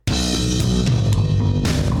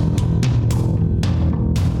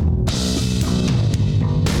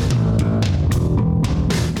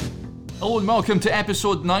and welcome to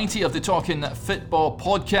episode 90 of the Talking Football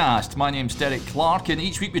podcast. My name's Derek Clark, and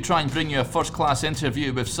each week we try and bring you a first-class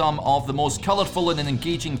interview with some of the most colourful and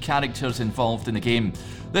engaging characters involved in the game.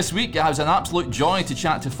 This week it was an absolute joy to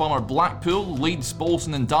chat to former Blackpool, Leeds,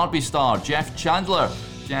 Bolton and Derby star Jeff Chandler.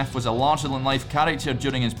 Jeff was a larger-than-life character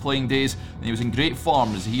during his playing days, and he was in great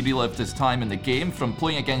form as he relived his time in the game, from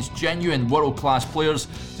playing against genuine world-class players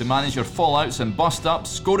to manager fallouts and bust-ups,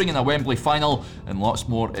 scoring in a Wembley final, and lots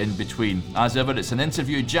more in between. As ever, it's an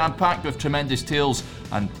interview jam-packed with tremendous tales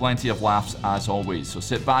and plenty of laughs as always. So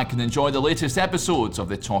sit back and enjoy the latest episodes of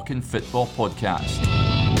the Talking Football podcast.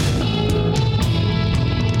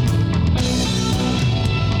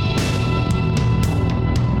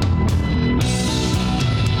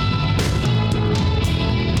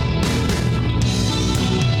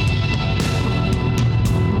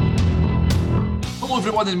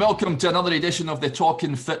 Everyone, and welcome to another edition of the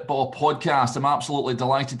Talking Football podcast. I'm absolutely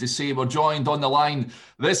delighted to say we're joined on the line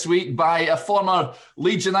this week by a former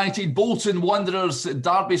Leeds United, Bolton Wanderers,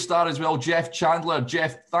 Derby star as well, Jeff Chandler.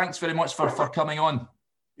 Jeff, thanks very much for coming on.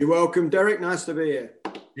 You're welcome, Derek. Nice to be here.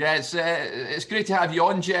 Yeah, it's great to have you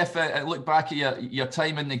on, Jeff. Look back at your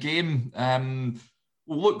time in the game.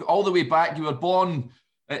 Look all the way back. You were born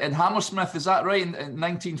in Hammersmith, is that right, in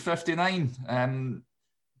 1959?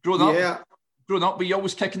 Growing up. Yeah. Growing up, were you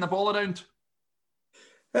always kicking the ball around?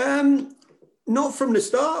 Not from the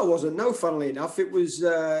start, I wasn't. No, funnily enough, it was.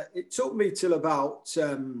 It took me till about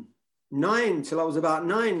 9, till I was about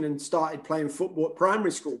 9, and started playing football at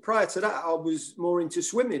primary school. Prior to that, I was more into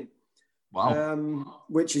swimming. Wow.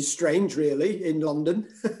 Which is strange, really, in London.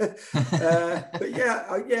 But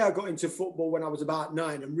I got into football when I was about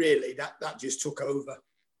 9, and really, that just took over.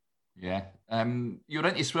 Yeah. You were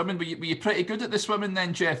into swimming. Were you pretty good at the swimming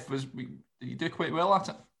then, Jeff? Did you do quite well at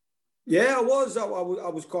it? Yeah, I was. I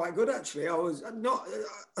was quite good, actually. I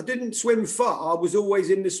didn't swim far. I was always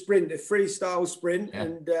in the sprint, a freestyle sprint, yeah.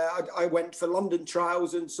 And I went for London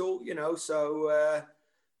trials and so, I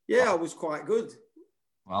was quite good.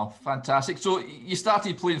 Well, fantastic. So you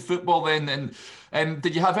started playing football then, and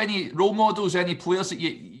did you have any role models, any players that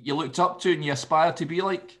you looked up to and you aspired to be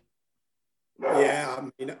like? Yeah, I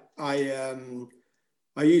mean, I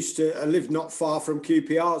lived not far from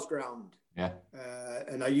QPR's ground. Yeah.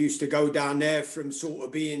 And I used to go down there from sort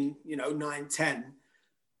of being, 9, 10.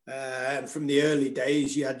 And from the early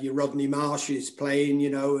days, you had your Rodney Marshes playing,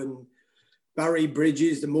 and Barry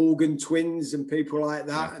Bridges, the Morgan twins and people like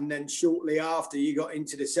that. Yeah. And then shortly after, you got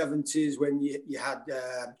into the 70s when you had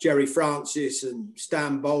Jerry Francis and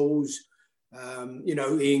Stan Bowles,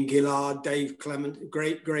 Ian Gillard, Dave Clement,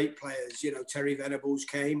 great players. Terry Venables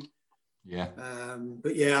came. Yeah.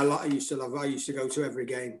 But yeah, I used to go to every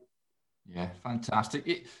game. Yeah,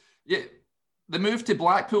 fantastic. Yeah, the move to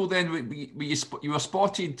Blackpool then, you were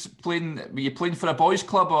spotted playing. Were you playing for a boys'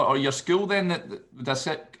 club or your school then? Would a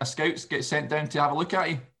scouts get sent down to have a look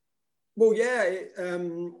at you? Well, yeah.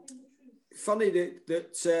 Funny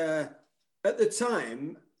that at the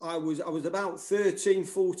time I was about 13,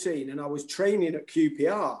 14, and I was training at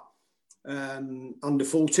QPR under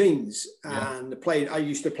 14s, and I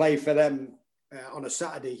used to play for them on a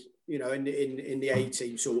Saturday, in the A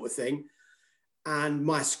team sort of thing. And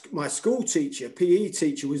my school teacher, PE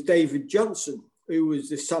teacher, was David Johnson, who was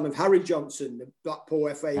the son of Harry Johnson, the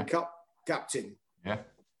Blackpool FA Cup captain. Yeah.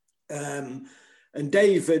 And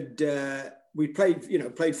David, we played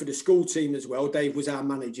for the school team as well. Dave was our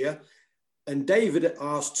manager. And David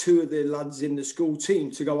asked 2 of the lads in the school team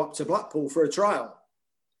to go up to Blackpool for a trial.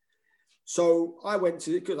 So I went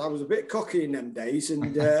because I was a bit cocky in them days,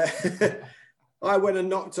 and I went and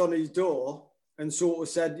knocked on his door and sort of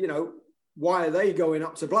said, why are they going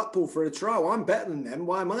up to Blackpool for a trial? I'm better than them.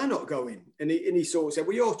 Why am I not going? And he sort of said,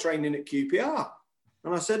 well, you're training at QPR.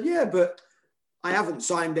 And I said, yeah, but I haven't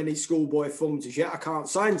signed any schoolboy forms yet. I can't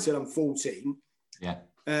sign till I'm 14. Yeah.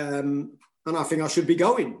 And I think I should be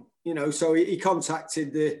going, So he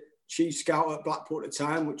contacted the chief scout at Blackpool at the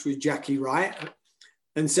time, which was Jackie Wright,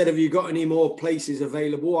 and said, have you got any more places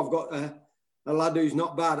available? I've got a lad who's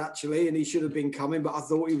not bad, actually, and he should have been coming, but I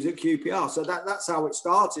thought he was at QPR. So that's how it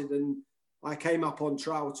started. And I came up on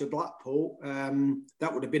trial to Blackpool.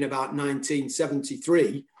 That would have been about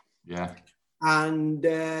 1973. Yeah. And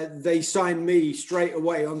they signed me straight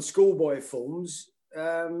away on schoolboy forms.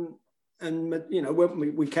 And,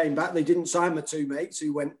 when we came back, they didn't sign my 2 mates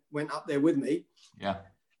who went up there with me. Yeah.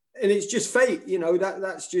 And it's just fate,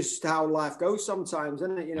 that's just how life goes sometimes,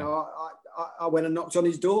 isn't it? I went and knocked on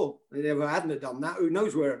his door. And if I hadn't have done that, who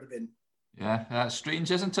knows where I'd have been. Yeah, that's strange,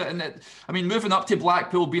 isn't it? And moving up to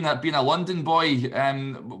Blackpool, being a London boy,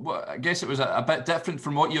 I guess it was a bit different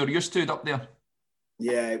from what you're used to up there.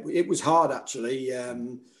 Yeah, it was hard actually.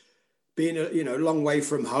 Being a long way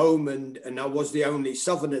from home, and I was the only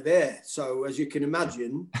Southerner there. So as you can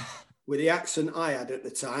imagine, with the accent I had at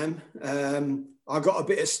the time, I got a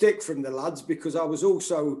bit of stick from the lads because I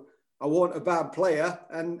wasn't a bad player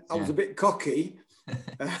and I was a bit cocky.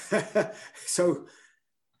 So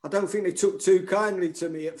I don't think they took too kindly to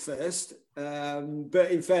me at first.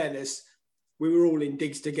 But in fairness, we were all in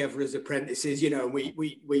digs together as apprentices, and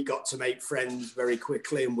we got to make friends very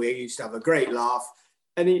quickly, and we used to have a great laugh.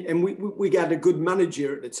 And we had a good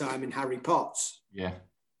manager at the time in Harry Potts. Yeah.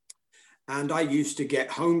 And I used to get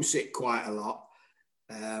homesick quite a lot.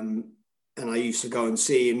 And I used to go and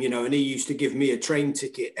see him, and he used to give me a train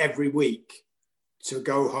ticket every week to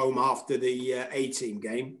go home after the A-team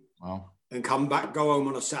game. Wow. And go home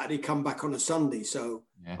on a Saturday, come back on a Sunday. So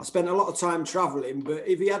I spent a lot of time traveling, but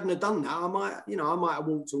if he hadn't have done that, I might have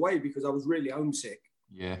walked away because I was really homesick.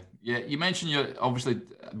 Yeah. You mentioned you're obviously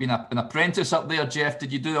been an apprentice up there, Jeff.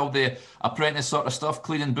 Did you do all the apprentice sort of stuff,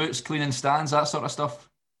 cleaning boots, cleaning stands, that sort of stuff?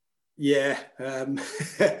 Yeah,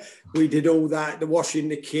 we did all that, the washing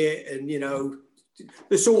the kit and,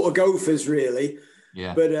 the sort of gophers really.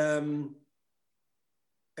 Yeah. But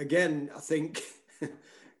again, I think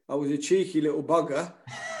I was a cheeky little bugger.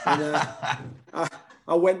 And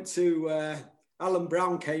I went to, Alan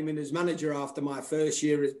Brown came in as manager after my first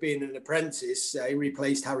year as being an apprentice. He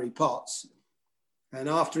replaced Harry Potts. And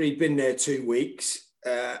after he'd been there 2 weeks,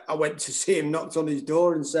 I went to see him, knocked on his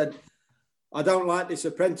door and said, I don't like this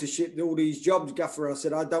apprenticeship, all these jobs, Gaffer. I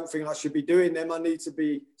said, I don't think I should be doing them. I need to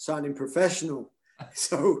be signing professional.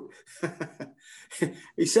 So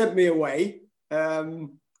he sent me away.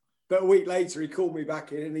 But a week later, he called me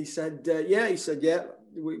back in and he said,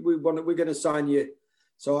 we're going to sign you.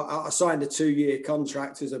 So I signed a 2-year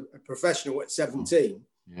contract as a professional at 17,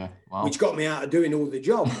 wow. Which got me out of doing all the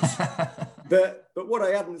jobs. But what I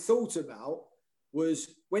hadn't thought about was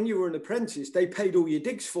when you were an apprentice, they paid all your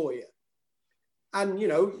digs for you. And,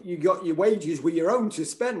 you got your wages were your own to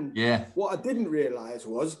spend. Yeah. What I didn't realise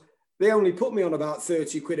was they only put me on about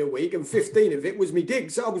 30 quid a week and 15 of it was me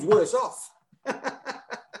digs. So I was worse off.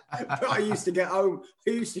 But I used to get home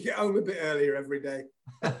a bit earlier every day.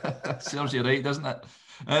 Serves you right, doesn't it?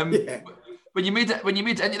 Yeah. When you made it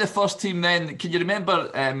into the first team, then can you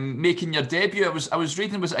remember making your debut? I was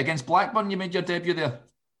reading, was it against Blackburn you made your debut there?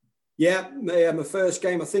 Yeah, my first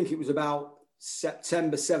game. I think it was about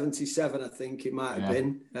September '77. I think it might have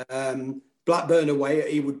been Blackburn away at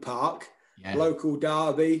Ewood Park, local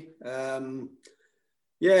derby. I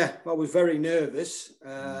was very nervous.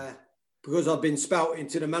 Because I've been spouting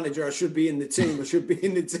to the manager, I should be in the team,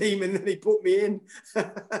 and then he put me in.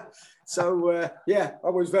 So, I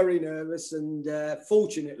was very nervous, and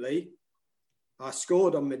fortunately, I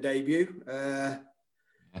scored on my debut,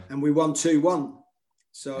 and we won 2-1.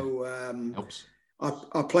 So,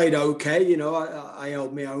 I played okay, I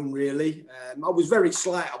held my own, really. I was very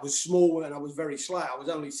slight. I was small, and I was very slight. I was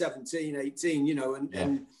only 17, 18,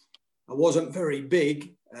 and I wasn't very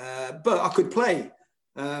big, but I could play.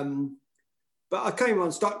 But I came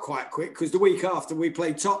unstuck quite quick because the week after we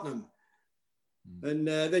played Tottenham. And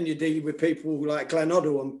then you deal with people like Glenn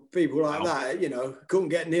Hoddle and people like that, couldn't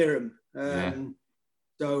get near them.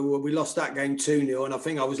 So we lost that game 2-0. And I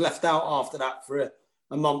think I was left out after that for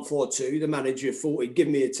a month or two. The manager thought he'd give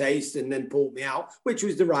me a taste and then pulled me out, which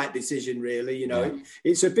was the right decision, really.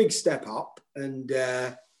 It's a big step up. And,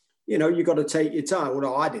 you got to take your time. Well,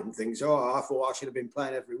 no, I didn't think so. I thought I should have been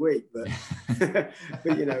playing every week. But,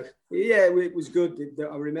 it was good.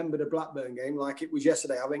 I remember the Blackburn game like it was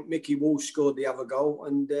yesterday. I think Mickey Walsh scored the other goal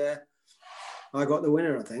and I got the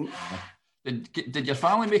winner, I think. Did your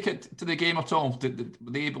family make it to the game at all?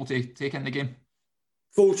 Were they able to take in the game?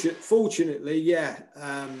 Fortunately, yeah.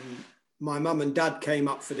 My mum and dad came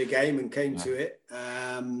up for the game and came to it.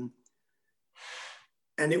 And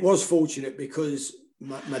it was fortunate because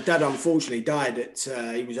my dad unfortunately died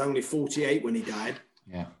he was only 48 when he died.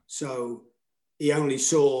 Yeah. So he only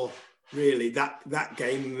saw really that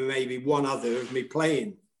game and maybe one other of me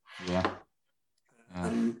playing. Yeah.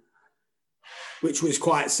 Which was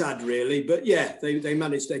quite sad, really. But yeah, they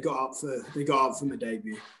managed. They got up for my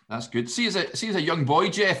debut. That's good. See, as a young boy,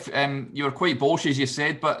 Jeff, you were quite bolshy, as you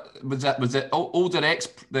said. But was it older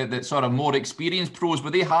the sort of more experienced pros? Were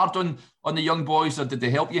they hard on the young boys, or did they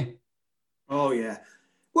help you? Oh yeah.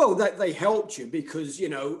 Well, they helped you because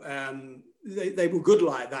they were good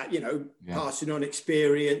like that. Passing on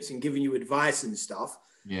experience and giving you advice and stuff.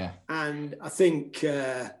 Yeah. And I think.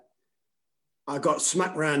 I got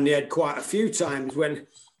smacked around the head quite a few times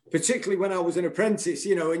particularly when I was an apprentice,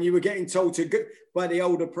 and you were getting told by the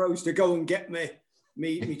older pros to go and get me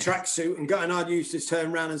me tracksuit and I'd used to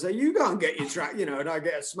turn around and say, you go and get your track, you know, and I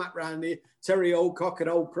get a smack round the Terry Oldcock, an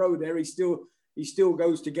old pro there. He still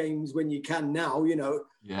goes to games when you can now, you know,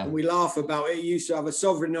 and we laugh about it. He used to have a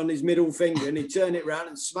sovereign on his middle finger and he'd turn it round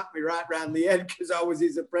and smack me right round the head because I was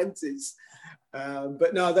his apprentice.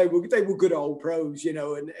 But no, they were good old pros, you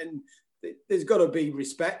know, and there's got to be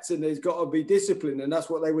respect and there's got to be discipline, and that's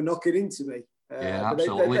what they were knocking into me.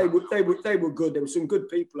 Absolutely. They were good. There were some good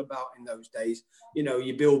people about in those days. You know,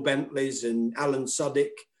 your Bill Bentleys and Alan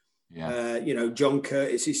Suddick, you know, John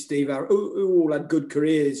Curtis, Steve Harris, who all had good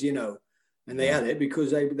careers, you know, and they had it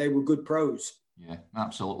because they were good pros. Yeah,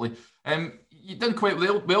 absolutely. You done quite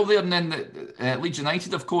well there, and then Leeds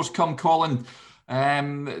United, of course, come calling.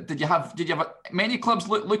 Did you have many clubs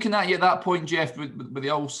looking at you at that point, Jeff? Were they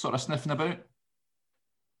all sort of sniffing about?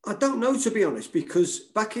 I don't know, to be honest, because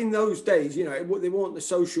back in those days, you know, they weren't the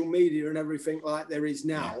social media and everything like there is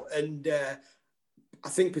now. Yeah. And I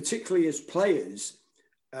think particularly as players,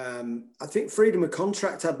 I think freedom of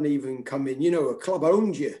contract hadn't even come in. You know, a club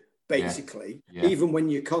owned you, basically, even when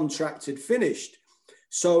your contract had finished.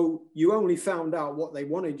 So you only found out what they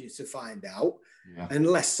wanted you to find out,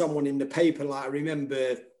 unless someone in the paper, like I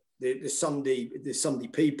remember the Sunday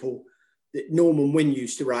People, that Norman Wynn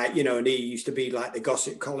used to write, you know, and he used to be like the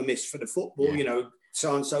gossip columnist for the football, you know,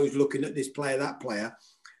 so-and-so's looking at this player, that player.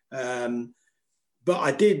 But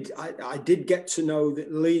I did get to know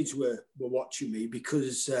that Leeds were watching me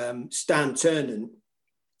because Stan Ternent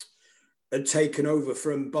had taken over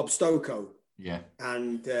from Bob Stokoe. Yeah.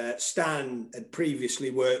 And Stan had previously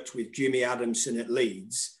worked with Jimmy Adamson at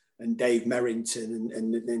Leeds and Dave Merrington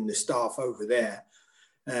and the staff over there.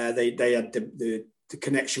 They had the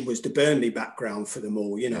connection was the Burnley background for them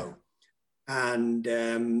all, you know. And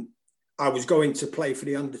I was going to play for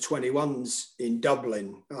the under-21s in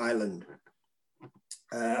Dublin, Ireland.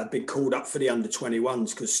 I'd been called up for the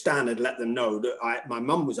under-21s because Stan had let them know that my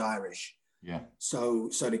mum was Irish. Yeah. So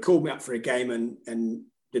they called me up for a game, and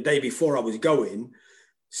the day before I was going,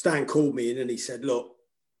 Stan called me in and he said, look,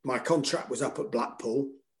 my contract was up at Blackpool.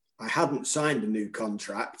 I hadn't signed a new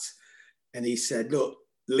contract. And he said, look,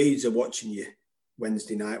 Leeds are watching you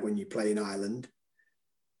Wednesday night when you play in Ireland,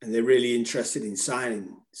 and they're really interested in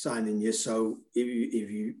signing you. So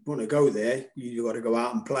if you want to go there, you got to go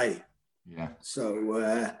out and play. Yeah.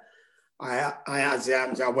 So I as it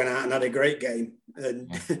happens, I went out and had a great game,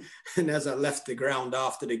 and and as I left the ground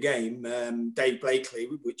after the game, Dave Blakely,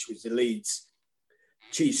 which was the Leeds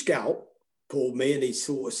chief scout, called me and he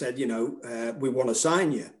sort of said, you know, we want to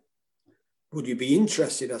sign you. Would you be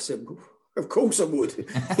interested? I said, of course I would.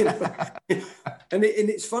 You know? and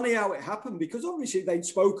it's funny how it happened, because obviously they'd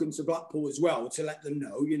spoken to Blackpool as well to let them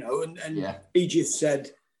know, you know, and Edith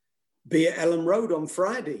said, be at Ellen Road on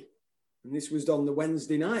Friday. And this was on the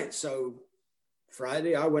Wednesday night. So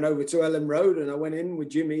Friday, I went over to Ellen Road and I went in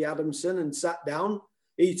with Jimmy Adamson and sat down.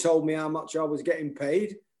 He told me how much I was getting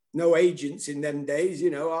paid. No agents in them days,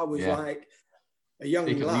 you know, I was like a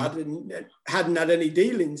young lad and hadn't had any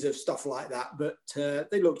dealings of stuff like that. But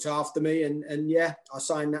they looked after me and I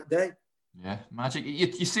signed that day. Yeah, magic.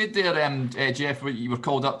 You said there, Jeff, you were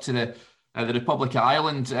called up to the Republic of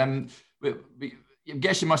Ireland. I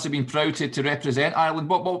guess you must have been proud to represent Ireland.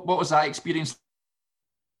 What was that experience?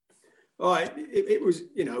 Oh, it was,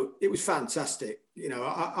 you know, it was fantastic. You know,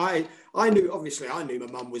 I knew my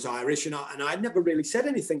mum was Irish, and I never really said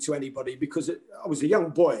anything to anybody because I was a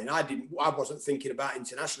young boy and I wasn't thinking about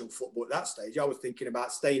international football at that stage. I was thinking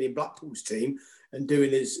about staying in Blackpool's team and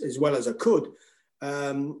doing as well as I could.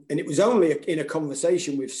 And it was only in a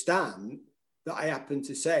conversation with Stan that I happened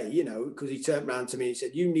to say, you know, because he turned around to me and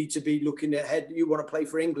said, you need to be looking ahead. You want to play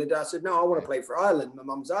for England? I said, no, I want to play for Ireland. My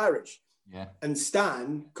mum's Irish. Yeah. And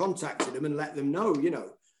Stan contacted them and let them know, you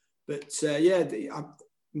know. But the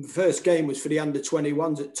first game was for the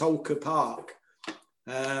under-21s at Tolka Park.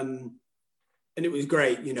 And it was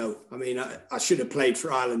great, you know. I mean, I should have played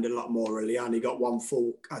for Ireland a lot more, really. I only got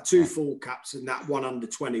two full caps and that one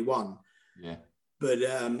under-21. Yeah. But,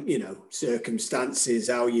 you know, circumstances,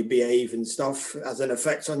 how you behave and stuff has an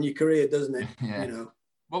effect on your career, doesn't it? Yeah. You know.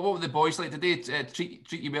 What were the boys like? Did they treat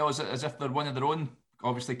you well as if they're one of their own,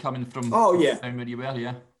 obviously coming from down where you were,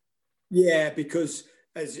 yeah? Yeah, because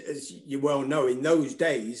as you well know, in those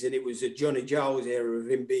days, and it was a Johnny Giles era of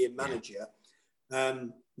him being manager,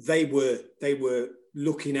 they were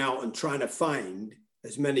looking out and trying to find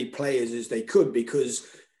as many players as they could, because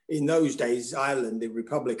in those days, Ireland, the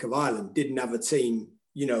Republic of Ireland, didn't have a team,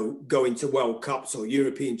 you know, going to World Cups or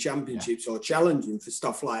European Championships or challenging for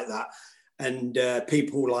stuff like that. And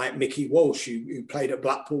people like Mickey Walsh, who played at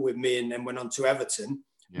Blackpool with me and then went on to Everton.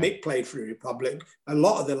 Yeah. Mick played for the Republic. A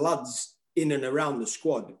lot of the lads in and around the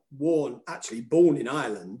squad born in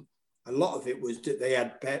Ireland. A lot of it was that they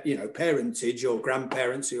had, parentage or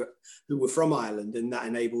grandparents who were from Ireland, and that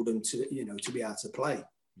enabled them to be able to play.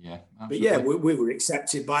 Yeah, absolutely. But yeah, we were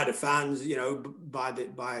accepted by the fans, by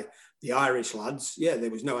the Irish lads. Yeah, there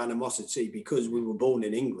was no animosity because we were born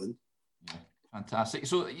in England. Yeah, fantastic.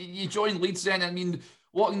 So you joined Leeds then. I mean,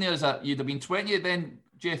 walking there you'd have been 20 then,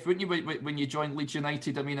 Jeff, wouldn't you, when you joined Leeds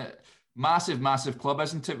United? I mean, a massive club,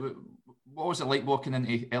 isn't it? What was it like walking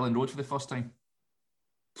into Ellen Road for the first time?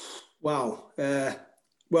 Wow.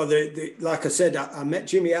 Well, like I said, I met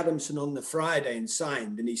Jimmy Adamson on the Friday and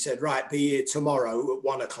signed, and he said, right, be here tomorrow at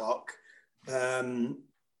 1:00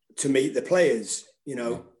 to meet the players.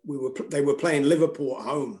 They were playing Liverpool at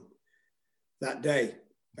home that day.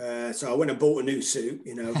 So I went and bought a new suit,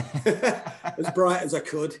 as bright as I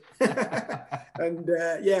could. And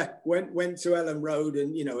went to Ellen Road,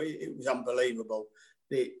 and, it was unbelievable.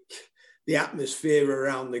 The atmosphere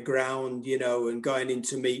around the ground, and going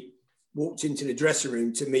walked into the dressing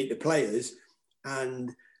room to meet the players,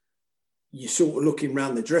 and you sort of looking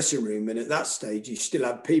around the dressing room, and at that stage you still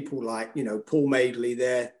had people like, Paul Madeley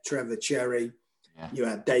there, Trevor Cherry, you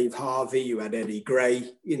had Dave Harvey, you had Eddie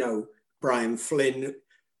Gray, Brian Flynn,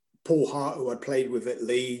 Paul Hart, who I'd played with at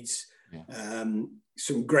Leeds,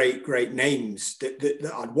 some great names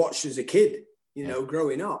that I'd watched as a kid,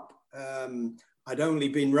 growing up. I'd only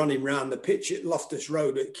been running around the pitch at Loftus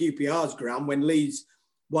Road at QPR's ground when Leeds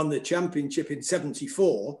won the championship in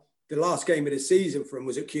 '74. The last game of the season for him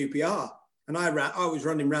was at QPR. And I was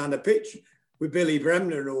running around the pitch with Billy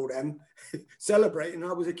Bremner and all them, celebrating.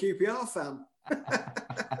 I was a QPR fan.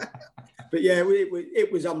 But yeah, it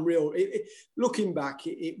was unreal. Looking back,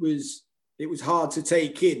 it was hard to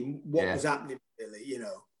take in what was happening, really, Yeah.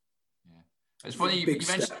 It's funny,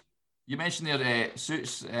 you mentioned there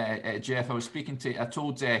suits, Jeff. I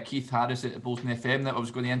told Keith Harris at Bolton FM that I was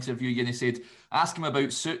going to interview you, and he said, ask him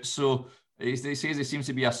about suits. So he says there seems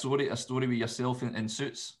to be a story with yourself in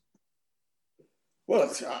suits.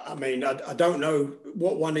 Well, I mean, I don't know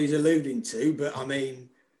what one he's alluding to, but I mean,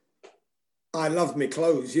 I love my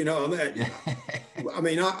clothes, I mean? Yeah. I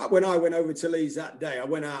mean, when I went over to Leeds that day, I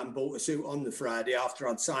went out and bought a suit on the Friday after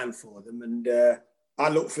I'd signed for them, and I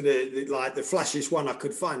looked for the flashiest one I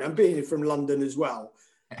could find. I'm being from London as well.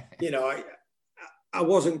 I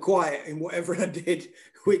wasn't quiet in whatever I did,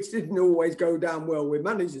 which didn't always go down well with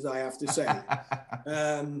managers, I have to say.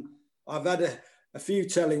 I've had a few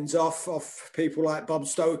tellings off people like Bob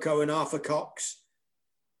Stokoe and Arthur Cox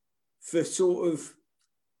for sort of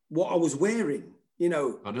what I was wearing,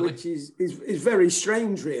 really? Which is very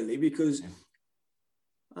strange, really, because...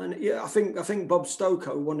 And yeah, I think Bob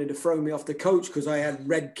Stokoe wanted to throw me off the coach because I had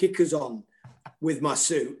red kickers on with my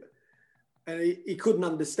suit, and he couldn't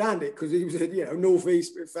understand it because he was a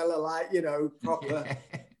northeast fella, like proper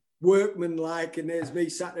workman like, and there's me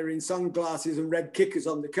sat there in sunglasses and red kickers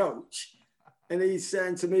on the coach, and he's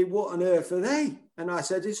saying to me, "What on earth are they?" And I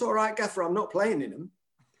said, "It's all right, Gaffer, I'm not playing in them,"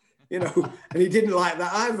 and he didn't like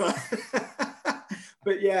that either.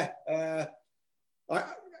 But yeah, I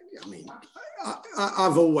mean,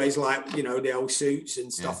 I've always liked, the old suits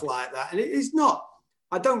and stuff like that. And it's not,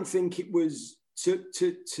 I don't think it was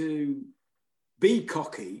to be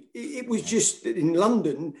cocky. It was just in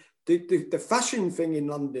London, the fashion thing in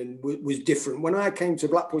London was different. When I came to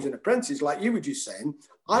Blackpool as an apprentice, like you were just saying,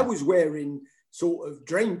 I was wearing sort of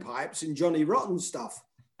drain pipes and Johnny Rotten stuff.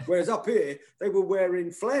 Whereas up here, they were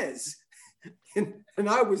wearing flares. And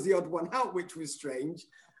I was the odd one out, which was strange.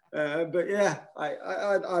 But yeah,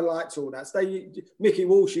 I liked all that. Mickey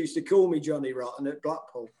Walsh used to call me Johnny Rotten at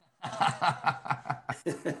Blackpool.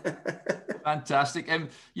 Fantastic.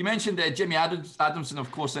 You mentioned Jimmy Adamson,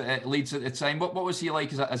 of course, at Leeds at the time. What was he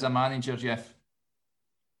like as a manager, Jeff?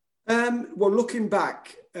 Well, looking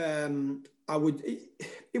back, it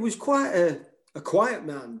was quite a quiet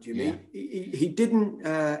man, Jimmy. Yeah. He didn't.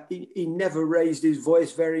 He never raised his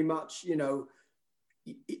voice very much.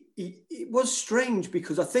 It was strange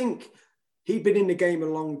because I think he'd been in the game a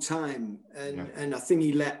long time, and I think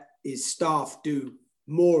he let his staff do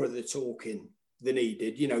more of the talking than he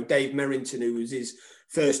did. Dave Merrington, who was his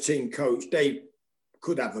first team coach, Dave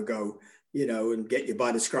could have a go, and get you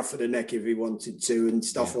by the scruff of the neck if he wanted to and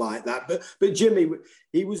stuff like that. But Jimmy,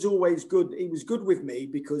 he was always good. He was good with me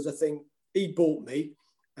because I think he bought me.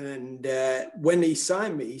 And when he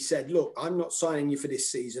signed me, he said, "Look, I'm not signing you for this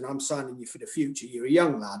season. I'm signing you for the future. You're a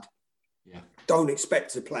young lad. Yeah. Don't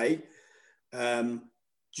expect to play.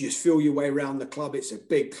 Just feel your way around the club. It's a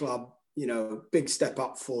big club, big step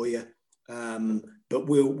up for you. But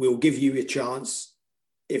we'll give you a chance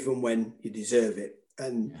if and when you deserve it."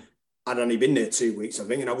 And I'd only been there 2 weeks, I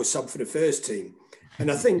think, and I was sub for the first team. And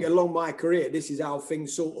I think along my career, this is how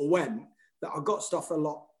things sort of went, that I got stuff a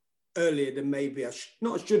lot earlier than maybe I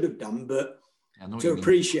should have done, but to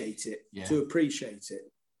appreciate it, Yeah,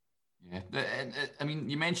 I mean,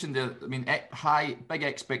 you mentioned big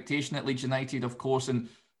expectation at Leeds United, of course, and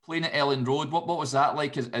playing at Ellen Road. What was that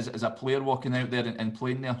like as a player walking out there and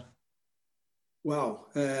playing there? Well,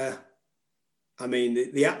 I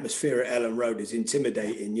mean, the atmosphere at Ellen Road is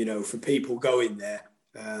intimidating, you know, for people going there.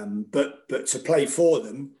 But to play for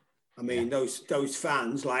them, I mean, those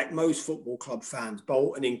fans, like most football club fans,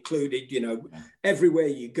 Bolton included, you know, everywhere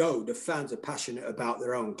you go, the fans are passionate about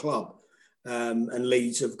their own club. And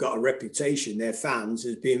Leeds have got a reputation, their fans,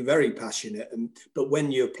 as being very passionate. But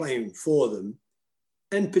when you're playing for them,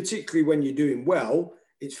 and particularly when you're doing well,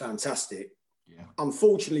 it's fantastic. Yeah.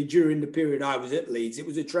 Unfortunately, during the period I was at Leeds, it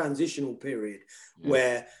was a transitional period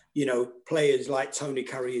where, you know, players like Tony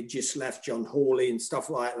Curry had just left, John Hawley and stuff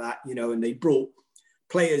like that, you know, and they brought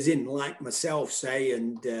players in like myself, say,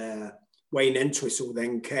 and Wayne Entwistle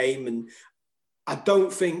then came. And I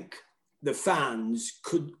don't think the fans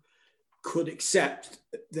could accept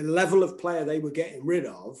the level of player they were getting rid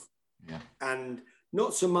of. Yeah. And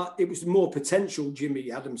not so much, it was more potential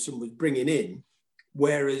Jimmy Adamson was bringing in,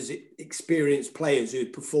 whereas experienced players who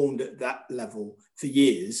had performed at that level for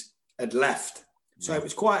years had left. So it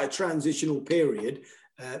was quite a transitional period,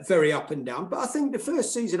 very up and down. But I think the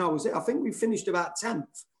first season I was there, I think we finished about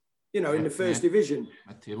 10th, you know, in the first division.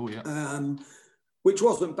 Table, which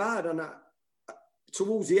wasn't bad. And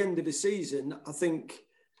towards the end of the season, I think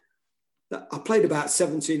that I played about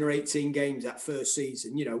 17 or 18 games that first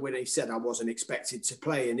season, you know, when he said I wasn't expected to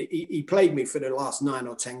play. And he played me for the last 9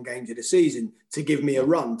 or 10 games of the season to give me a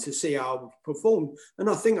run to see how I performed. And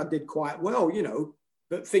I think I did quite well, you know,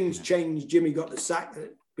 but things changed. Jimmy got the sack at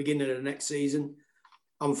the beginning of the next season.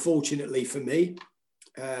 Unfortunately for me,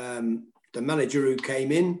 the manager who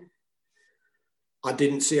came in, I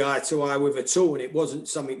didn't see eye to eye with at all. And it wasn't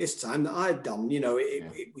something this time that I'd done, you know,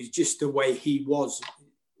 it was just the way he was.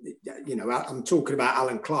 You know, I'm talking about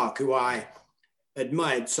Alan Clark, who I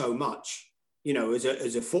admired so much, you know, as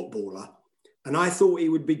a footballer. And I thought he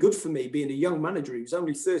would be good for me being a young manager. He was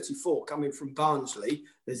only 34, coming from Barnsley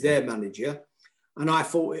as their manager. And I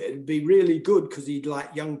thought it'd be really good because he'd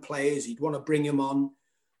like young players. He'd want to bring them on.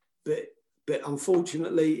 But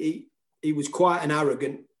unfortunately, he was quite an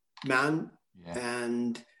arrogant man. Yeah.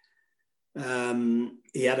 And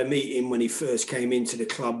he had a meeting when he first came into the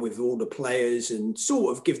club with all the players and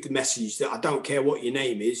sort of give the message that I don't care what your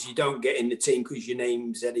name is. You don't get in the team because your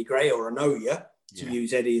name's Eddie Gray or I know you, to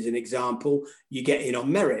use Eddie as an example. You get in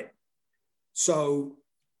on merit. So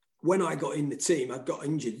when I got in the team, I got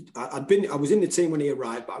injured. I was in the team when he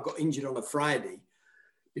arrived, but I got injured on a Friday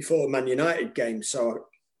before a Man United game. So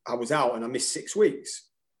I was out and I missed 6 weeks.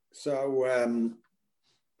 So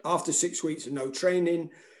after 6 weeks of no training,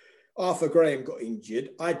 Arthur Graham got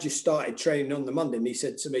injured. I just started training on the Monday and he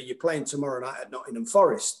said to me, you're playing tomorrow night at Nottingham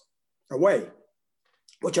Forest away,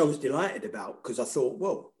 which I was delighted about because I thought,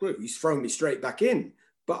 well, he's thrown me straight back in.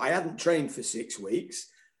 But I hadn't trained for 6 weeks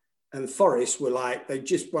and Forest were like, they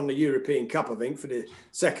just won the European Cup, I think, for the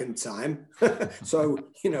second time. So,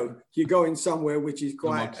 you know, you're going somewhere which is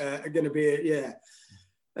quite going to be,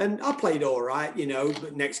 And I played all right, you know,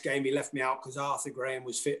 but next game he left me out because Arthur Graham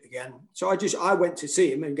was fit again. So I went to see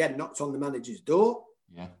him and again knocked on the manager's door.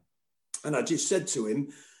 Yeah. And I just said to him,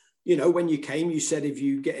 you know, when you came, you said if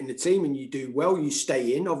you get in the team and you do well, you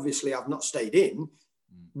stay in. Obviously, I've not stayed in.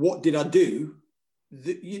 What did I do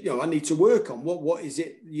that, you know, I need to work on? What is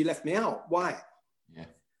it you left me out? Why? Yeah.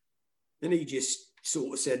 And he just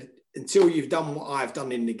sort of said, until you've done what I've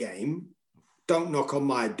done in the game, don't knock on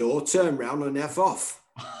my door, turn around and F off.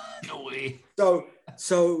 No way.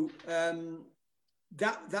 So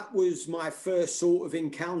that was my first sort of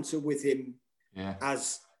encounter with him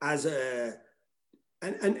as a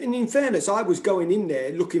and in fairness, I was going in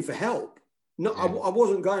there looking for help. No, I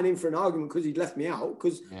wasn't going in for an argument because he'd left me out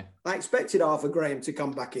because I expected Arthur Graham to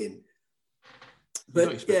come back in.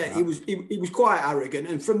 But he was quite arrogant,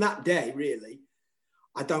 and from that day, really,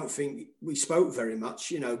 I don't think we spoke very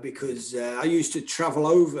much, you know, because I used to travel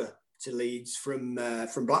over to Leeds from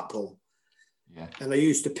Blackpool. Yeah. And I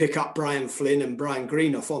used to pick up Brian Flynn and Brian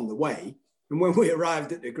Greenough on the way. And when we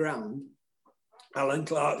arrived at the ground, Alan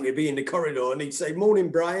Clark would be in the corridor and he'd say, morning,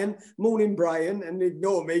 Brian, and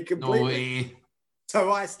ignore me completely. No way.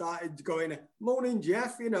 So I started going, morning,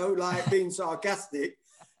 Jeff, you know, like being sarcastic.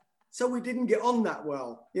 So we didn't get on that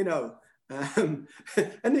well, you know. And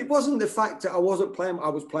it wasn't the fact that I wasn't playing. I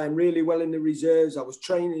was playing really well in the reserves. I was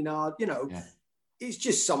training hard, you know. Yeah. it's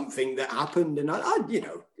just something that happened. And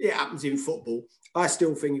it happens in football. I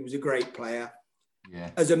still think he was a great player.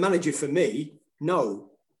 Yeah. As a manager for me,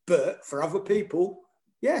 no. But for other people,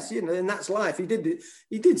 yes, and that's life. He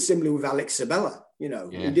did similar with Alex Sabella, He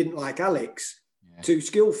didn't like Alex. Yeah. Too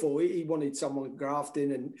skillful. He wanted someone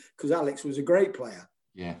grafting, and because Alex was a great player.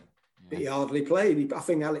 Yeah. But he hardly played. I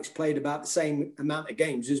think Alex played about the same amount of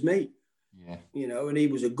games as me. Yeah. And he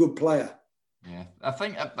was a good player. Yeah. I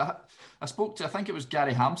think I spoke to, I think it was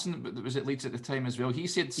Gary Hampson that was at Leeds at the time as well. He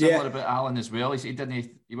said similar about Alan as well.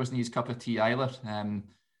 He wasn't his cup of tea either.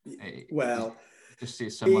 Well, just say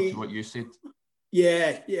similar to what you said.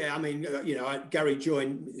 Yeah. I mean, Gary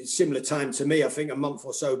joined similar time to me, I think a month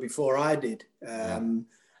or so before I did. And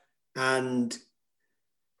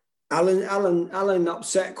Alan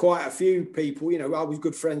upset quite a few people. I was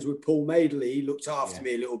good friends with Paul Madeley. He looked after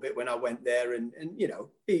me a little bit when I went there, and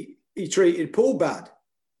he treated Paul bad.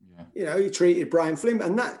 Yeah. He treated Brian Flynn,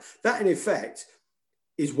 and that in effect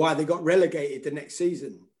is why they got relegated the next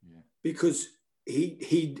season, because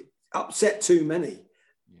he'd upset too many.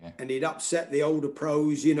 And he'd upset the older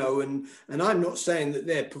pros, and I'm not saying that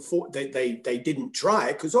they didn't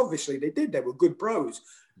try, because obviously they did. They were good pros.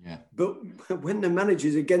 Yeah. But when the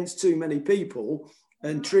manager's against too many people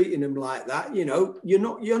and treating them like that, you're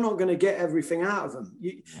not going to get everything out of them.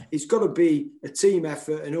 It's got to be a team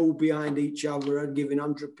effort and all behind each other and giving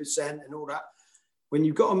 100% and all that. When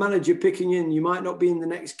you've got a manager picking you and you might not be in the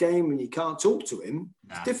next game and you can't talk to him,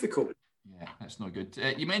 it's difficult. Yeah, that's not good.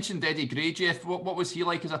 You mentioned Eddie Gray, Jeff. What was he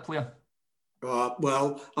like as a player?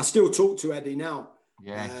 Well, I still talk to Eddie now.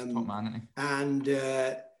 Yeah, he's top man, isn't he? And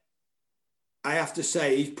I have to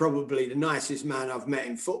say, he's probably the nicest man I've met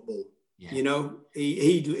in football. Yeah.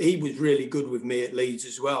 He was really good with me at Leeds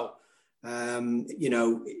as well. And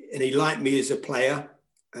he liked me as a player.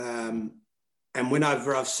 And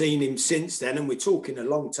whenever I've seen him since then, and we're talking a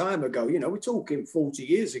long time ago, we're talking 40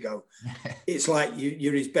 years ago, it's like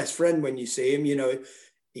you're his best friend when you see him.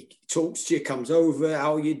 He talks to you, comes over,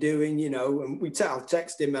 how are you doing, and I'll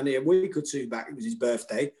text him, and a week or two back, it was his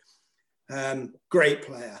birthday. Great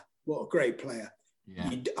player. What a great player. Yeah.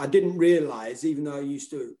 I didn't realise, even though I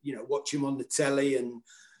used to, watch him on the telly and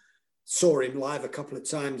saw him live a couple of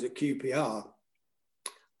times at QPR,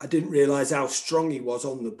 I didn't realise how strong he was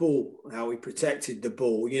on the ball, how he protected the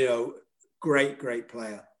ball. Great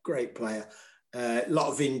player, great player. A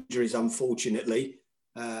lot of injuries, unfortunately.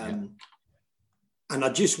 And I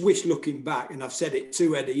just wish, looking back, and I've said it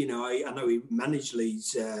to Eddie, I know he managed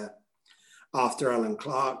Leeds after Alan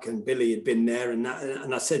Clark and Billy had been there. And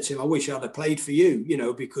I said to him, I wish I'd have played for you,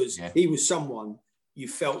 because he was someone you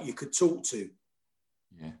felt you could talk to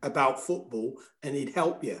about football, and he'd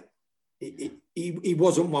help you. He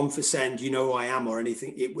wasn't one for saying, "Do you know who I am?" or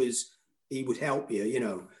anything. It was, he would help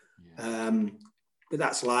you, But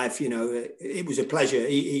that's life, It was a pleasure.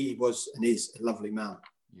 He was and is a lovely man.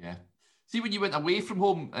 Yeah. See, when you went away from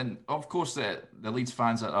home, and of course the Leeds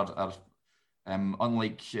fans are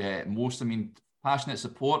unlike most. I mean, passionate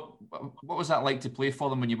support. What was that like to play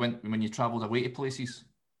for them when you travelled away to places?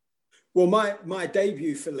 Well, my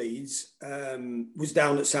debut for Leeds was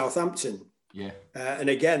down at Southampton. Yeah. And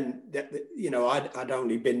again, I'd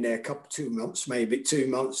only been there 2 months, maybe 2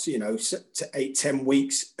 months, to 8-10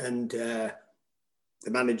 weeks. And the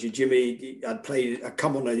manager, Jimmy, I'd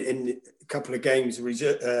come on in a couple of games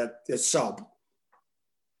as sub.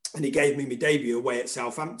 And he gave me my debut away at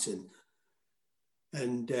Southampton.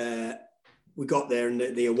 And we got there, and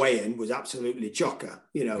the away end was absolutely chocker,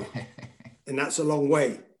 and that's a long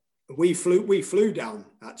way. We flew down,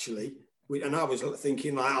 actually. And I was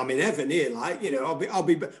thinking, like, I'm in heaven here, like,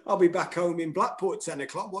 I'll be back home in Blackpool at 10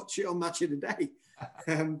 o'clock, watch it on Match of the Day,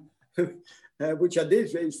 which I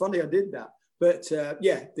did. It was funny I did that. But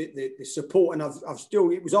the support, and I've still,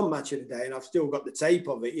 it was on Match of the Day, and I've still got the tape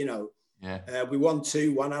of it, Yeah. We won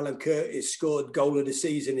 2-1. Alan Curtis scored goal of the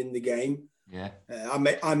season in the game. Yeah.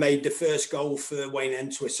 I made the first goal for Wayne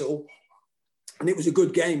Entwistle, and it was a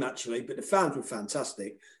good game, actually. But the fans were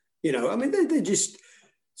fantastic. They're just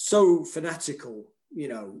so fanatical,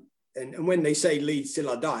 and when they say Leeds till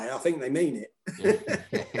I die, I think they mean it.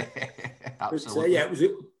 Absolutely. But, it was a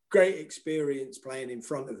great experience playing in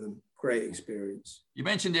front of them. Great experience. You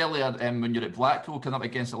mentioned earlier when you're at Blackpool, coming up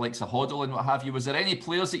against the likes of Hoddle and what have you. Was there any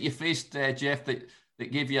players that you faced, Jeff, that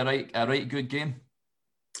gave you a right good game?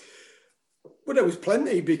 Well, there was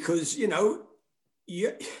plenty, because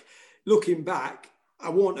looking back, I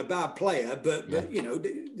wasn't a bad player, but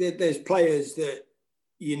there's players that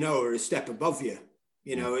are a step above you,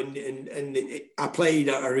 I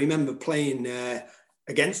remember playing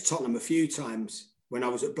against Tottenham a few times when I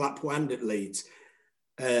was at Blackpool and at Leeds,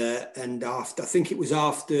 And after, I think it was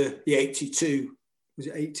after the 82, was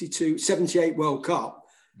it 82, 78 World Cup,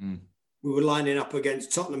 we were lining up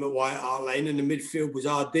against Tottenham at White Hart Lane, and the midfield was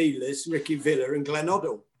our dealers, Ricky Villa and Glenn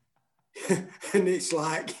Hoddle. And it's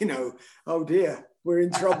like, you know, oh dear, we're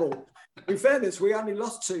in trouble. In fairness, we only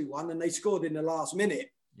lost 2-1 and they scored in the last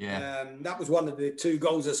minute. Yeah. That was one of the 2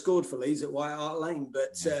 goals I scored for Leeds at White Hart Lane.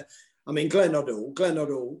 But I mean, Glenn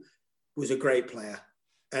Hoddle was a great player.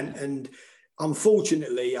 And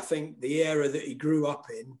unfortunately, I think the era that he grew up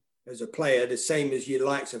in as a player, the same as your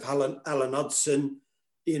likes of Alan Hudson,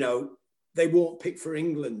 you know, they weren't picked for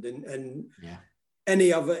England. And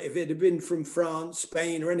any other, if it had been from France,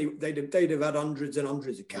 Spain, or they'd have had hundreds and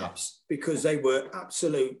hundreds of caps because they were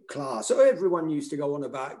absolute class. So everyone used to go on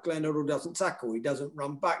about Glenn Hoddle doesn't tackle, he doesn't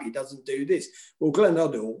run back, he doesn't do this. Well, Glenn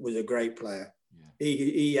Hoddle was a great player. Yeah.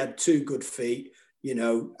 He had 2 good feet. You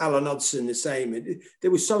know, Alan Hudson the same.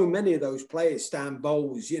 There were so many of those players, Stan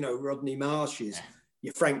Bowles, you know, Rodney Marshes,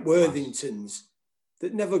 your Frank Worthingtons,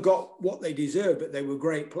 that never got what they deserved, but they were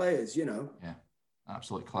great players, you know. Yeah.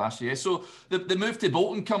 Absolute class, yeah. So the move to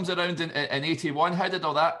Bolton comes around in 81. How did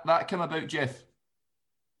all that come about, Jeff?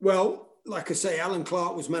 Well, like I say, Alan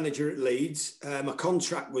Clark was manager at Leeds. My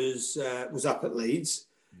contract was up at Leeds,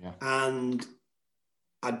 and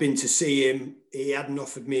I'd been to see him. He hadn't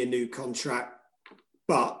offered me a new contract,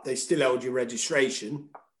 but they still held your registration.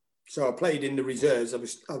 So I played in the reserves.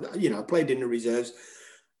 I played in the reserves,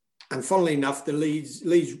 and funnily enough, the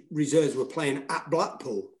Leeds reserves were playing at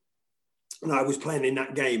Blackpool. And I was playing in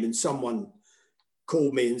that game, and someone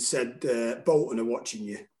called me and said, Bolton are watching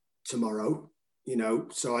you tomorrow, you know.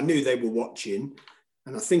 So I knew they were watching.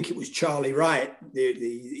 And I think it was Charlie Wright.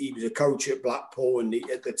 He was a coach at Blackpool, and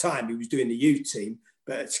at the time he was doing the youth team,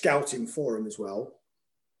 but scouting for him as well.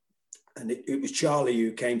 And it was Charlie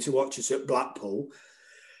who came to watch us at Blackpool.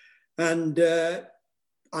 And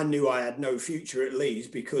I knew I had no future at Leeds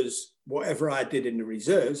because whatever I did in the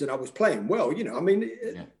reserves, and I was playing well, you know, I mean...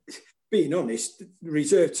 Being honest, the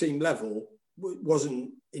reserve team level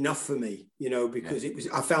wasn't enough for me, you know, because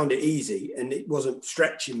I found it easy and it wasn't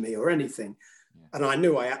stretching me or anything. Yeah. And I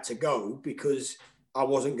knew I had to go because I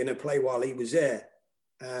wasn't going to play while he was there.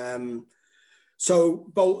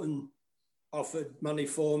 So Bolton offered money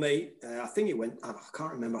for me. I think it went, I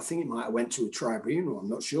can't remember. I think it might have went to a tribunal. I'm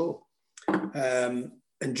not sure. And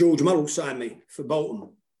George Muddle signed me for Bolton.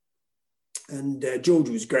 And George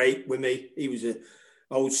was great with me. He was a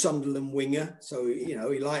old Sunderland winger, so you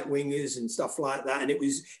know he liked wingers and stuff like that. And it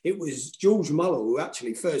was George Muller who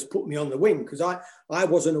actually first put me on the wing because I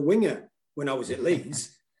wasn't a winger when I was at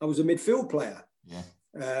Leeds. I was a midfield player. Yeah.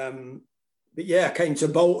 But yeah, I came to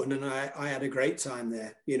Bolton and I had a great time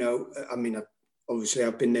there. You know, I mean, obviously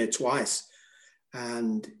I've been there twice,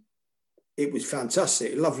 and it was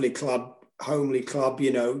fantastic. Lovely club, homely club.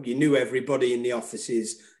 You know, you knew everybody in the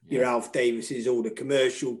offices. Your Alf Davises, all the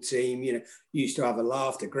commercial team, you know, used to have a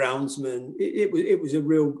laugh, the groundsman. It was a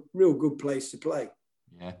real good place to play.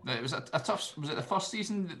 Yeah, it was a tough. Was it the first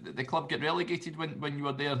season that the club get relegated when you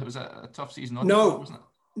were there? It was a tough season. No, wasn't it?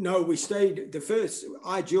 No, we stayed. The first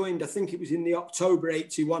I joined, I think it was in the October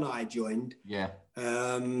 81. I joined. Yeah.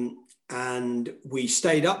 And we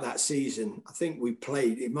stayed up that season. I think we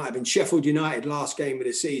played. It might have been Sheffield United last game of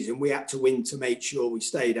the season. We had to win to make sure we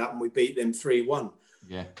stayed up, and we beat them 3-1.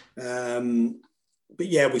 Yeah. But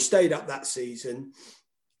yeah, we stayed up that season.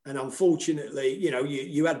 And unfortunately, you know,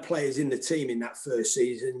 you had players in the team in that first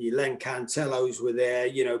season. Your Len Cantellos were there.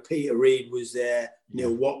 You know, Peter Reid was there. Yeah.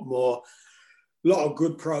 Neil Watmore. A lot of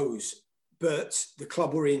good pros. But the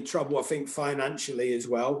club were in trouble, I think, financially as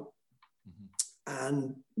well. Mm-hmm.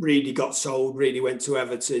 And Reedy got sold. Reedy went to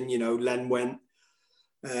Everton. You know, Len went.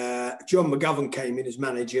 John McGovern came in as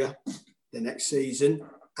manager the next season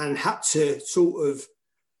and had to sort of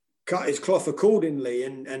cut his cloth accordingly.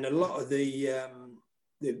 And a lot of the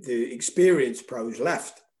experienced pros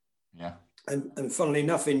left. Yeah. And funnily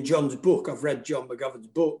enough, in John's book, I've read John McGovern's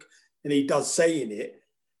book, and he does say in it,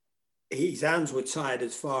 his hands were tied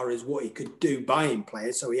as far as what he could do buying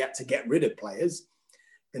players, so he had to get rid of players.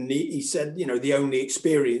 And he said, you know, the only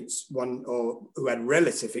experienced one or who had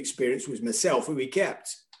relative experience was myself, who he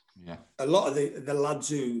kept. Yeah. A lot of the lads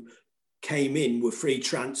who came in were free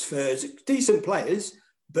transfers, decent players,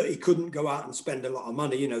 but he couldn't go out and spend a lot of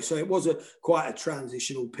money, you know. So it was quite a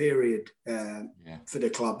transitional period for the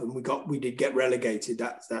club, and we did get relegated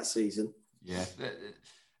that season. Yeah.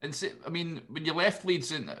 And so, I mean, when you left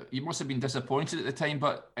Leeds, you must have been disappointed at the time,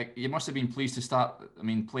 but you must have been pleased to start, I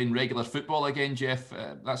mean, playing regular football again, Jeff.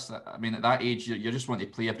 I mean, at that age, you just want to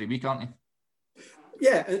play every week, aren't you?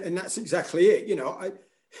 Yeah, and that's exactly it. You know,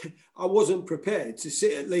 I wasn't prepared to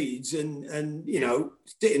sit at Leeds and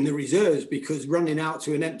sit in the reserves, because running out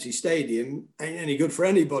to an empty stadium ain't any good for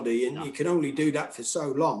anybody, and you can only do that for so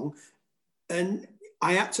long. And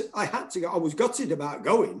I had to go. I was gutted about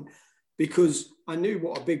going, because I knew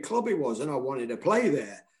what a big club it was and I wanted to play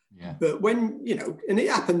there. Yeah. But when, and it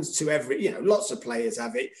happens to lots of players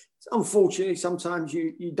have it. Unfortunately, sometimes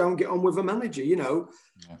you don't get on with a manager,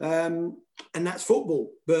 and that's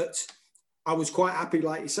football. But I was quite happy,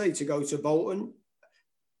 like you say, to go to Bolton.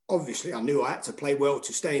 Obviously, I knew I had to play well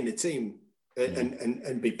to stay in the team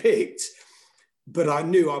and be picked. But I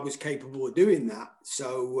knew I was capable of doing that.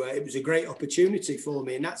 So it was a great opportunity for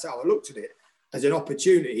me. And that's how I looked at it, as an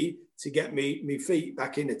opportunity to get me feet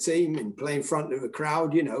back in the team and play in front of a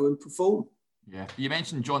crowd, and perform. Yeah. You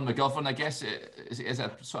mentioned John McGovern. I guess is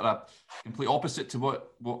it sort of complete opposite to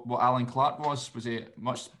what Alan Clark was? Was he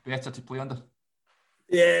much better to play under?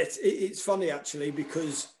 Yeah, it's funny, actually,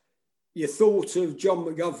 because you thought of John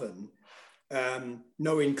McGovern,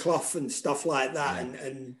 knowing Clough and stuff like that. Yeah.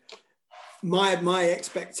 And my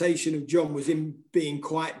expectation of John was him being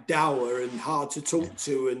quite dour and hard to talk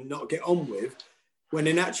to and not get on with, when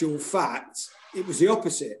in actual fact, it was the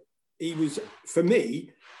opposite. He was, for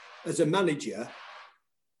me, as a manager,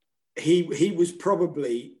 he was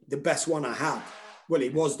probably the best one I had. Well, he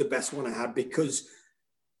was the best one I had, because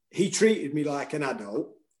he treated me like an adult.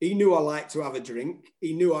 He knew I liked to have a drink.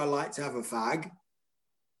 He knew I liked to have a fag.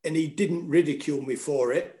 And he didn't ridicule me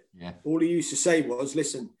for it. Yeah. All he used to say was,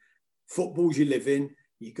 listen, football's you live in.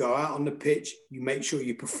 You go out on the pitch. You make sure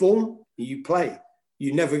you perform. And you play.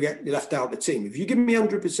 You never get left out of the team. If you give me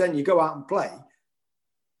 100%, you go out and play,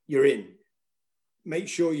 you're in. Make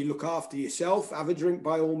sure you look after yourself. Have a drink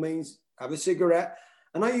by all means. Have a cigarette.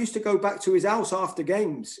 And I used to go back to his house after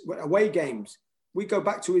games, away games. We'd go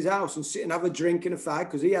back to his house and sit and have a drink and a fag,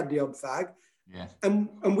 because he had the odd fag. Yeah.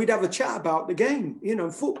 And we'd have a chat about the game,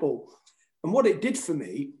 football. And what it did for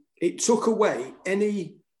me, it took away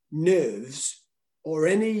any nerves or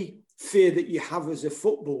any fear that you have as a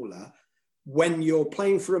footballer when you're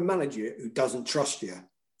playing for a manager who doesn't trust you,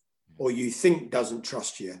 or you think doesn't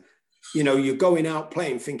trust you. You're going out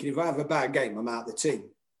playing thinking, if I have a bad game, I'm out of the team.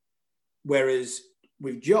 Whereas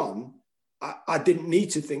with John, I didn't need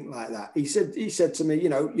to think like that. He said to me,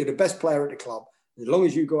 you're the best player at the club. As long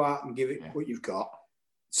as you go out and give it what you've got.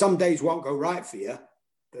 Some days won't go right for you,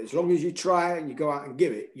 but as long as you try and you go out and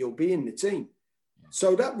give it, you'll be in the team.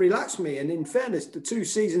 So that relaxed me. And in fairness, the 2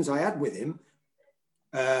 seasons I had with him,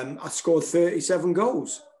 I scored 37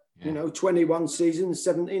 goals. 21 seasons,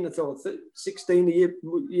 17, I thought 16 the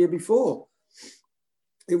year before.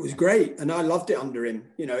 It was great. And I loved it under him,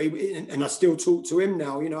 and I still talk to him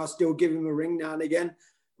now. I still give him a ring now and again,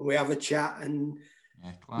 and we have a chat. And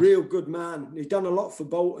real good man. He's done a lot for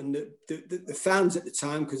Bolton. The fans at the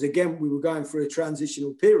time, because again, we were going through a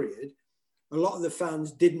transitional period, a lot of the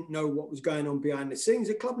fans didn't know what was going on behind the scenes.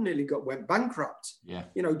 The club nearly went bankrupt. Yeah.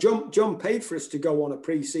 John paid for us to go on a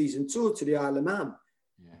pre-season tour to the Isle of Man.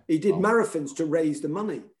 Yeah. He did marathons to raise the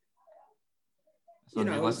money.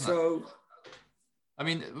 So... I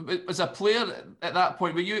mean, as a player at that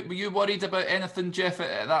point, were you worried about anything, Jeff,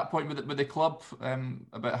 at that point with the club,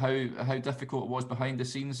 about how difficult it was behind the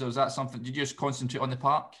scenes? Or was that something, did you just concentrate on the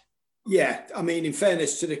park? Yeah, I mean, in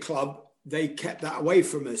fairness to the club, they kept that away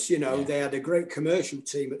from us. They had a great commercial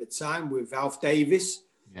team at the time with Alf Davis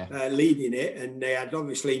leading it, and they had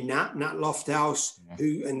obviously Nat Lofthouse,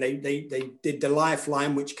 and they did the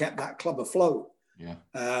Lifeline, which kept that club afloat. Yeah.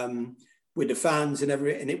 With the fans and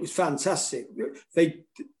everything, and it was fantastic.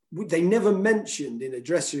 They never mentioned in a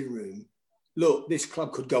dressing room, look, this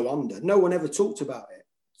club could go under. No one ever talked about it.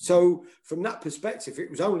 So from that perspective, it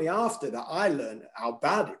was only after that I learned how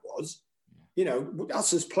bad it was.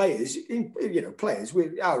 Us as players,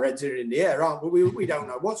 our heads are in the air, aren't we? We don't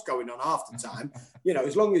know what's going on half the time.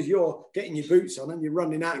 As long as you're getting your boots on and you're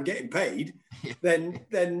running out and getting paid, then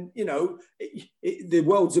the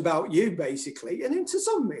world's about you, basically. And to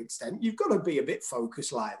some extent, you've got to be a bit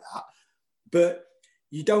focused like that. But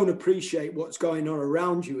you don't appreciate what's going on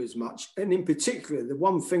around you as much. And in particular, the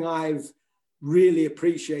one thing I've really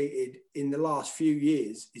appreciated in the last few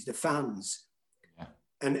years is the fans.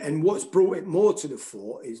 And what's brought it more to the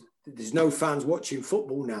fore is that there's no fans watching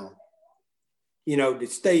football now. The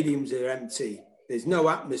stadiums are empty. There's no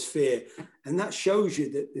atmosphere. And that shows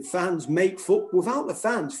you that the fans make football. Without the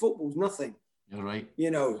fans, football's nothing. You're right.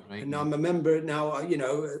 Right, and I'm a member now,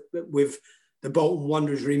 with the Bolton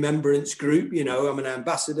Wanderers Remembrance Group, I'm an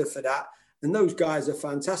ambassador for that. And those guys are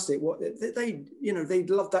fantastic. They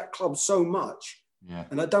love that club so much. Yeah.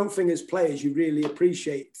 And I don't think as players, you really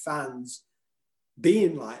appreciate fans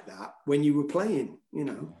being like that when you were playing, you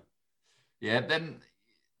know. Yeah, then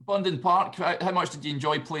Bundon Park, how much did you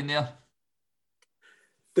enjoy playing there?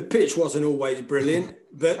 The pitch wasn't always brilliant,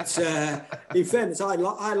 but in fairness, I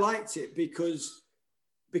liked it because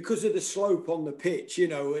of the slope on the pitch, you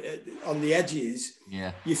know, on the edges.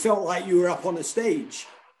 Yeah, you felt like you were up on a stage.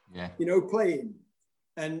 Yeah, you know, playing,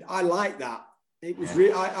 and I liked that. It was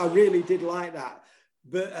I really did like that.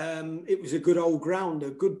 But it was a good old ground, a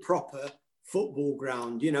good proper football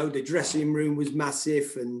ground. You know, the dressing room was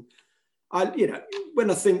massive, and you know, when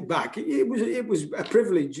I think back, it was a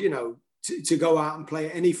privilege, you know, to go out and play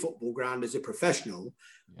at any football ground as a professional.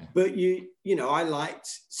 Yeah. But you know, I liked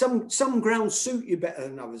some grounds suit you better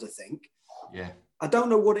than others, I think. Yeah. I don't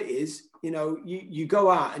know what it is. You know, you go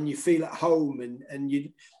out and you feel at home, and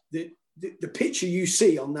the picture you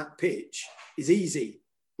see on that pitch is easy.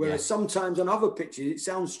 Whereas sometimes on other pitches, it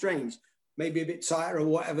sounds strange, maybe a bit tighter or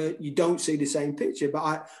whatever, you don't see the same picture.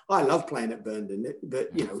 But I love playing at Burnden.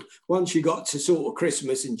 But, you know, once you got to sort of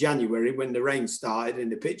Christmas and January, when the rain started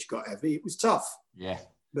and the pitch got heavy, it was tough. Yeah.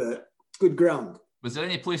 But good ground. Was there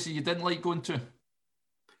any places you didn't like going to?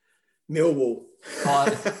 Millwall.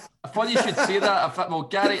 Funny you should say that. Well,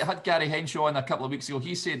 I had Gary Henshaw on a couple of weeks ago.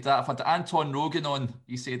 He said that. I've had Anton Rogan on.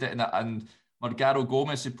 He said it, and Margaro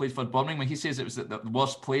Gomez, who played for Birmingham, when he says it was the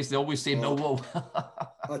worst place, they always say Millwall.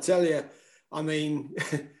 I tell you, I mean,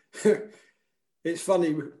 it's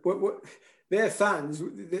funny. Their fans,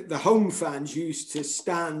 the home fans, used to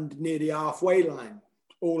stand near the halfway line,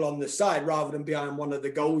 all on the side, rather than behind one of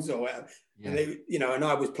the goals or whatever. Yeah. And they, you know, and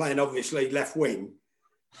I was playing obviously left wing,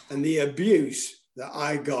 and the abuse that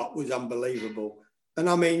I got was unbelievable. And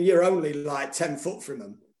I mean, you're only like 10 foot from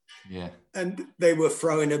them. Yeah. And they were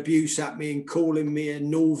throwing abuse at me and calling me a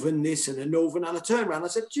Northern this and a Northern. And I turned around and I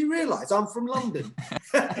said, do you realise I'm from London?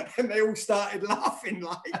 And they all started laughing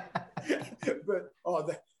but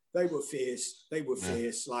they were fierce. They were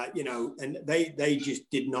fierce, like, you know, and they just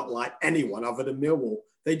did not like anyone other than Millwall.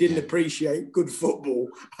 They didn't appreciate good football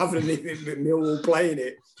other than Millwall playing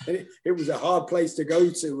it. And it was a hard place to go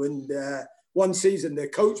to. And one season, the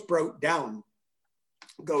coach broke down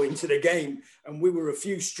going to the game, and we were a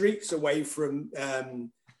few streets away from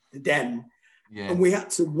the Den, and we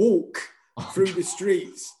had to walk through the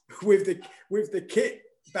streets with the kit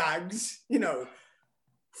bags, you know,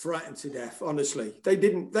 frightened to death. Honestly, they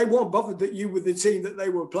weren't bothered that you were the team that they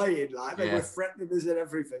were playing. Like, they were threatening us and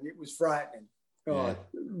everything. It was frightening.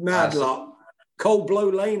 Mad lot. Cold Blow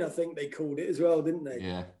Lane, I think they called it as well, didn't they?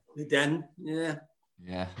 Yeah. The Den. Yeah.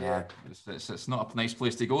 It's not a nice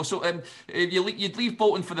place to go. So you'd leave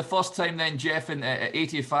Bolton for the first time then, Jeff, in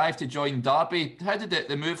 85 to join Derby. How did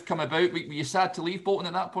the move come about? Were you sad to leave Bolton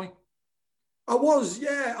at that point? I was,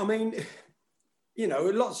 yeah. I mean, you know,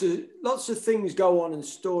 lots of things go on and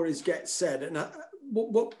stories get said. And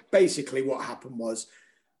what happened was,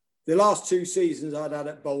 the last 2 seasons I'd had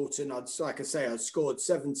at Bolton, I'd scored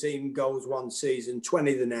 17 goals one season,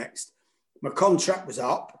 20 the next. My contract was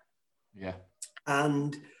up. Yeah.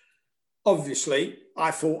 And obviously, I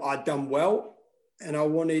thought I'd done well and I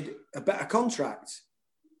wanted a better contract.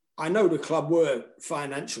 I know the club were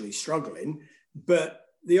financially struggling, but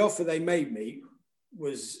the offer they made me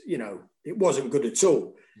was, you know, it wasn't good at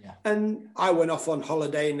all. Yeah. And I went off on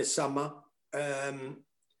holiday in the summer. And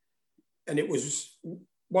it was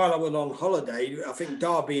while I was on holiday, I think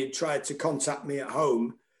Derby had tried to contact me at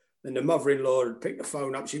home, and the mother-in-law had picked the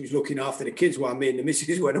phone up. She was looking after the kids while me and the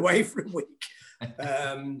missus went away for a week.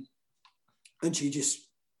 And she just,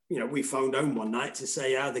 you know, we phoned home one night to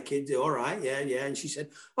say, the kids are all right? Yeah. And she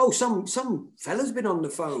said, oh, some fella's been on the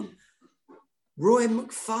phone. Roy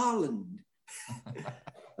McFarland.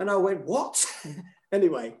 And I went, what?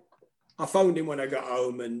 Anyway, I phoned him when I got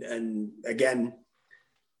home, and again,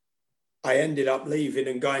 I ended up leaving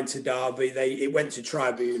and going to Derby. It went to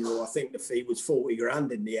tribunal. I think the fee was 40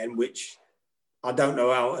 grand in the end, which I don't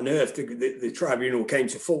know how on earth the tribunal came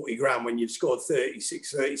to 40 grand when you've scored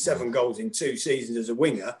 36, 37 goals in 2 seasons as a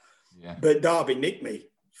winger. Yeah. But Derby nicked me,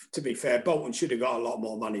 to be fair. Bolton should have got a lot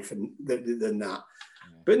more money than that.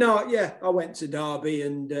 Yeah. But no, I went to Derby,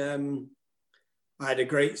 and I had a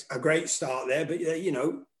great start there. But, you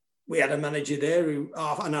know, we had a manager there who,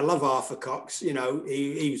 and I love Arthur Cox, you know,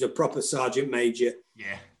 he was a proper sergeant major.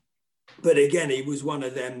 Yeah. But again, he was one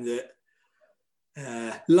of them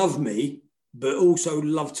that loved me, but also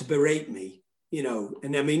loved to berate me, you know.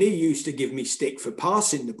 And I mean, he used to give me stick for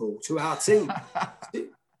passing the ball to our team.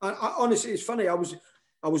 I honestly, it's funny. I was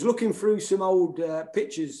looking through some old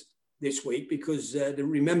pictures this week because the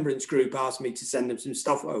Remembrance Group asked me to send them some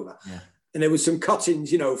stuff over. Yeah. And there was some cuttings,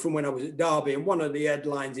 you know, from when I was at Derby. And one of the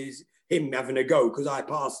headlines is him having a go because I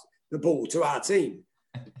passed the ball to our team,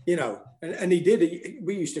 you know. And he did.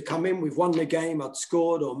 We used to come in, we've won the game, I'd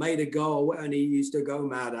scored or made a goal, and he used to go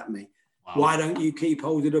mad at me. Wow. Why don't you keep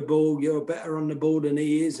hold of the ball? You're better on the ball than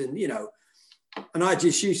he is. And, you know, and I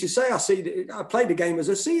just used to say, I play the game as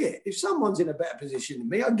I see it. If someone's in a better position than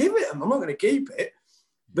me, I'll give it them. I'm not going to keep it.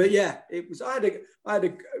 But yeah, it was. I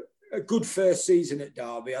had a good first season at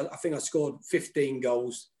Derby. I think I scored 15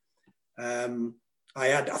 goals. I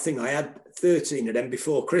think I had 13 of them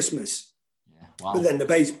before Christmas. Yeah, wow. But then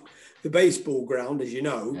the baseball ground, as you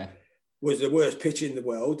know, was the worst pitch in the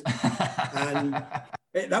world, and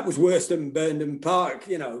that was worse than Burnham Park,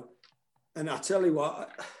 you know. And I tell you what,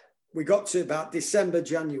 we got to about December,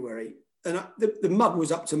 January, and the mud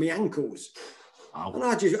was up to my ankles, wow. And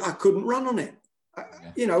I couldn't run on it.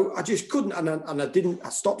 You know, I just couldn't, and I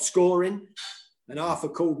stopped scoring. And Arthur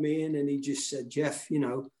called me in and he just said, Jeff, you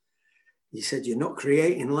know, he said, you're not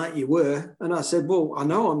creating like you were. And I said, well, I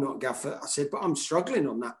know I'm not, Gaffer. I said, but I'm struggling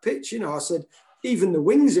on that pitch. You know, I said, even the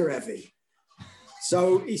wings are heavy.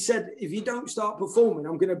 So he said, if you don't start performing,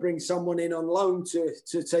 I'm going to bring someone in on loan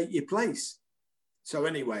to take your place. So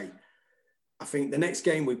anyway, I think the next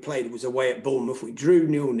game we played was away at Bournemouth. We drew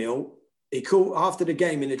 0-0. He called after the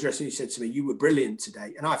game in the dressing room. He said to me, you were brilliant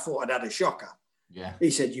today. And I thought I'd had a shocker. Yeah. He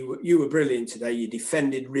said, you were brilliant today. You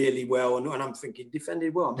defended really well. And I'm thinking,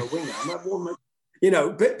 defended well? I'm a winger. I'm not one. You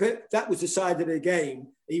know, but that was the side of the game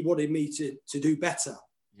he wanted me to do better.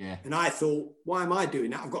 Yeah. And I thought, why am I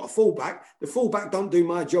doing that? I've got a fullback. The fullback don't do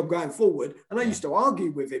my job going forward. And I used to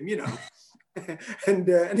argue with him, you know. And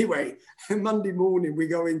anyway, Monday morning, we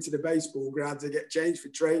go into the baseball ground to get changed for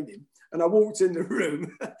training. And I walked in the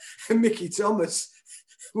room and Mickey Thomas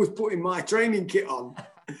was putting my training kit on.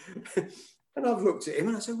 And I've looked at him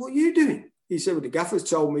and I said, what are you doing? He said, well, the gaffer's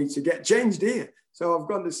told me to get changed here. So I've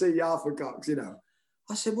gone to see Arthur Cox, you know.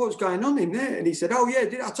 I said, what's going on in there? And he said, oh,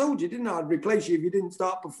 yeah, I told you, didn't I? I'd replace you if you didn't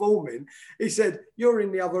start performing. He said, you're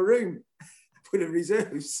in the other room for the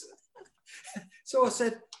reserves. So I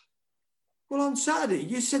said, well, on Saturday,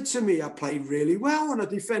 you said to me I played really well and I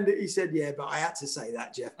defended. He said, yeah, but I had to say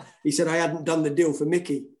that, Jeff. He said, I hadn't done the deal for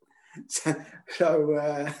Mickey. So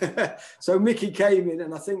Mickey came in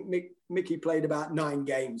and I think Mickey played about 9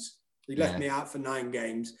 games. He left me out for 9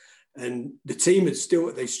 games. And the team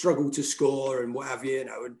they struggled to score and what have you, you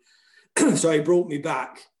know. And so he brought me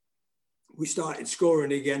back. We started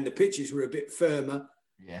scoring again. The pitches were a bit firmer.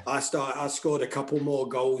 Yeah. I scored a couple more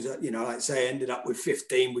goals. You know, like I say, ended up with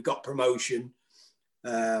 15. We got promotion.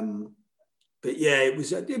 But yeah, it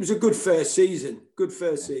was a good first season. Good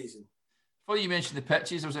first season. Before you mentioned the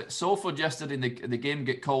pitches, was it Salford yesterday the game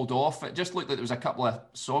get called off? It just looked like there was a couple of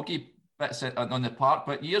soggy bits on the park.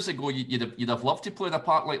 But years ago, you'd have loved to play in a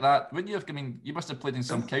park like that, wouldn't you? I mean, you must have played in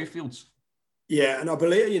some cow fields. Yeah, and I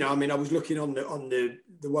believe, you know, I mean, I was looking on the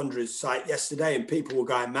Wanderers site yesterday, and people were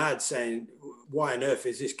going mad saying, "Why on earth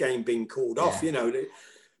is this game being called off?" You know,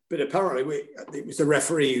 but apparently it was the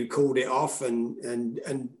referee who called it off, and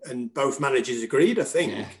both managers agreed. I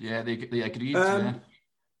think. Yeah, they agreed.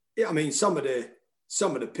 Yeah, I mean, some of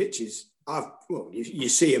the pitches, you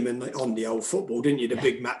see them on the old football, didn't you? The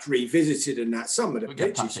big match revisited and that. Some of the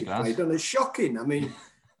pitches you played on are shocking. I mean.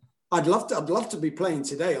 I'd love to be playing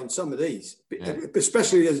today on some of these,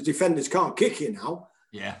 especially as defenders can't kick you now.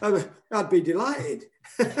 Yeah, I'd be delighted.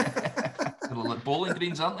 Like bowling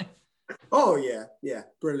greens, aren't they? Oh yeah,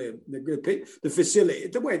 brilliant. The facility,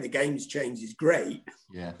 the way the game's changed is great.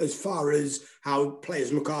 Yeah, as far as how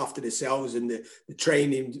players look after themselves and the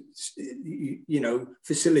training, you know,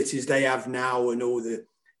 facilities they have now and all the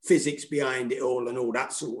physics behind it all and all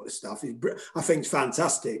that sort of stuff I think it's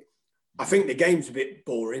fantastic. I think the game's a bit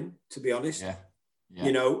boring, to be honest. Yeah.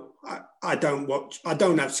 You know, I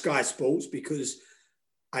don't have Sky Sports because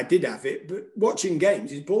I did have it, but watching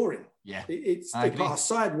games is boring. Yeah. They pass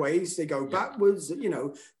sideways, they go backwards. You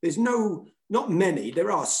know, there's not many,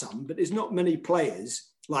 there are some, but there's not many players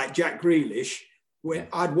like Jack Grealish where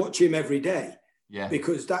I'd watch him every day. Yeah.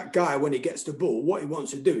 Because that guy, when he gets the ball, what he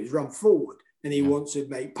wants to do is run forward and he wants to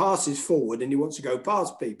make passes forward and he wants to go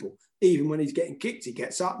past people. Even when he's getting kicked, he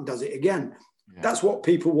gets up and does it again. Yeah. That's what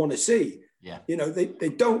people want to see. Yeah. You know, they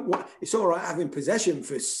don't want, it's all right having possession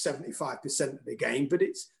for 75% of the game, but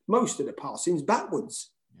it's most of the passing's backwards.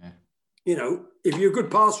 Yeah. You know, if you're a good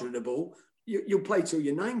passer of the ball, you'll play till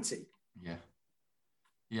you're 90. Yeah.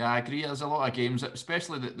 Yeah, I agree. There's a lot of games,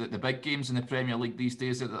 especially the big games in the Premier League these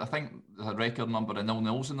days. I think the record number of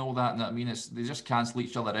 0-0s and all that. And I mean, they just cancel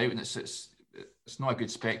each other out, and it's not a good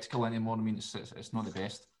spectacle anymore. I mean, it's not the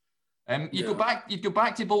best. You'd go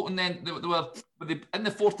back to Bolton then. They were in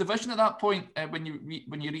the 4th division at that point when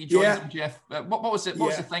you rejoined them, Jeff. What was it? What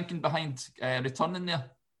was the thinking behind returning there?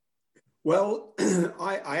 Well,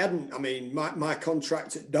 I hadn't. I mean, my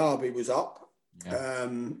contract at Derby was up. Yeah.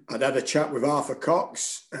 I'd had a chat with Arthur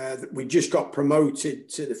Cox. We just got promoted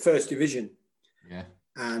to the First Division. Yeah.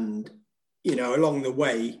 And, you know, along the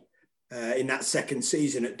way, in that second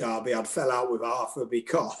season at Derby, I'd fell out with Arthur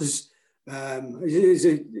because there's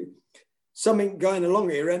something going along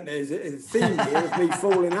here, isn't there? There's a theme here of me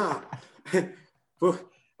falling out. But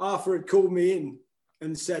Arthur had called me in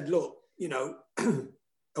and said, look, you know,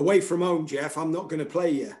 away from home, Jeff, I'm not going to play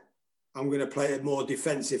you. I'm going to play a more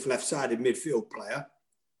defensive left-sided midfield player.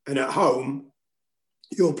 And at home,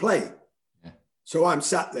 you'll play. Yeah. So I'm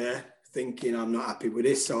sat there thinking I'm not happy with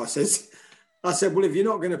this. So I said, well, if you're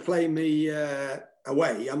not going to play me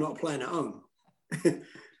away, I'm not playing at home.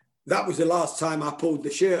 That was the last time I pulled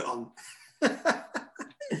the shirt on.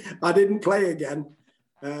 I didn't play again.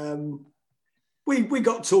 We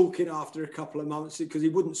got talking after a couple of months because he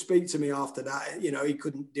wouldn't speak to me after that. You know, he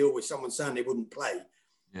couldn't deal with someone saying he wouldn't play.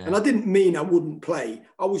 Yeah. And I didn't mean I wouldn't play.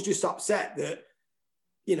 I was just upset that,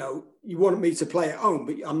 you know, you wanted me to play at home,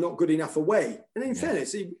 but I'm not good enough away. And in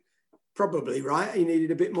fairness, he probably right. He needed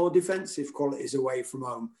a bit more defensive qualities away from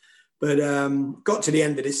home. But got to the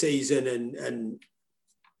end of the season and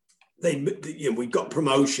we got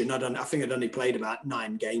promotion. I think I'd only played about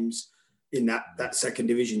 9 games in that second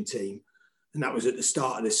division team. And that was at the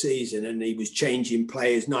start of the season. And he was changing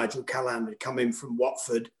players. Nigel Callaghan had come in from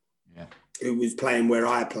Watford, who was playing where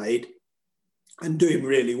I played and doing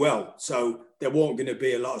really well. So there wasn't going to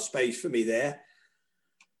be a lot of space for me there.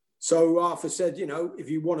 So Arthur said, you know, if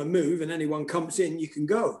you want to move and anyone comes in, you can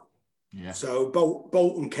go. Yeah. So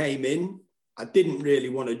Bolton came in. I didn't really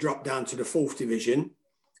want to drop down to the 4th division.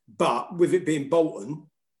 But with it being Bolton,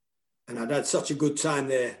 and I'd had such a good time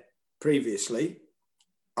there previously,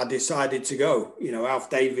 I decided to go. You know, Alf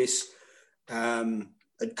Davis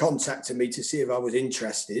had contacted me to see if I was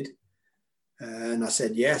interested. And I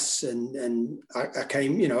said yes. And I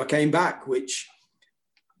came back, which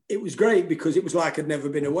it was great because it was like I'd never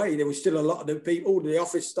been away. There was still a lot of the people, all the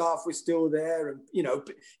office staff was still there. And, you know,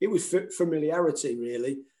 it was familiarity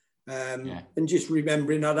really. And just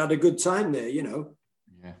remembering I'd had a good time there, you know.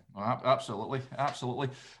 Yeah, well, absolutely.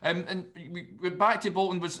 And we went back to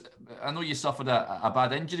Bolton. I know you suffered a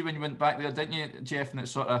bad injury when you went back there, didn't you, Jeff? And it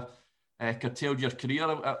sort of curtailed your career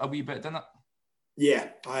a wee bit, didn't it? Yeah,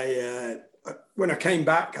 when I came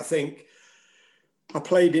back, I think I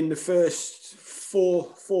played in the first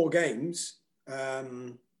four games,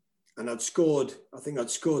 and I'd scored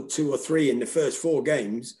 2 or 3 in the first 4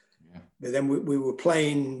 games. Yeah. But then we were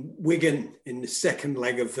playing Wigan in the second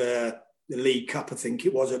leg of the League Cup, I think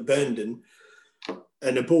it was, at Burnden,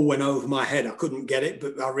 and the ball went over my head. I couldn't get it,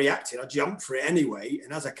 but I reacted. I jumped for it anyway,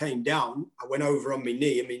 and as I came down, I went over on my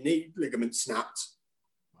knee, and my knee ligament snapped.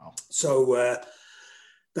 Wow. So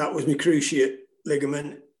that was my cruciate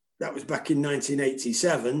ligament. That was back in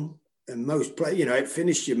 1987, and most play, you know, it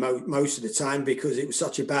finished you most of the time because it was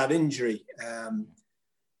such a bad injury.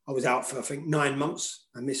 I was out for, I think, 9 months.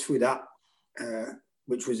 I missed with that,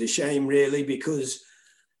 which was a shame, really, because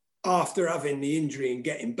after having the injury and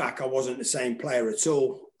getting back, I wasn't the same player at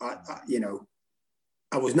all. I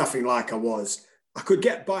was nothing like I was. I could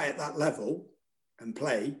get by at that level and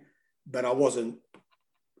play, but I wasn't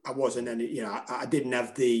any, you know, I didn't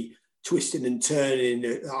have the twisting and turning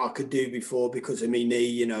that I could do before because of my knee,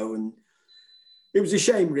 you know, and it was a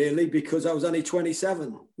shame really because I was only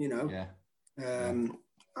 27, you know. Yeah.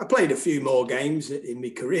 I played a few more games in my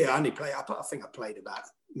career. I think I played about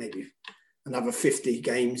maybe another 50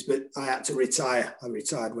 games, but I had to retire. I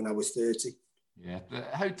retired when I was 30. Yeah.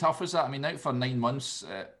 How tough is that? I mean, out for 9 months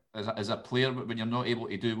as a player, but when you're not able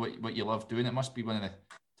to do what you love doing, it must be one of the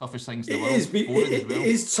toughest things in the world. It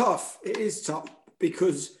is tough. It is tough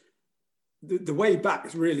because the way back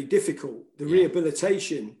is really difficult. The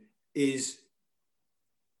rehabilitation is,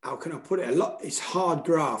 how can I put it? It's hard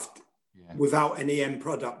graft without any end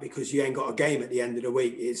product because you ain't got a game at the end of the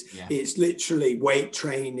week. It's literally weight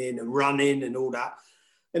training and running and all that.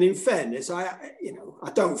 And in fairness, I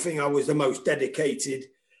don't think I was the most dedicated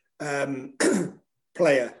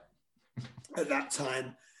player at that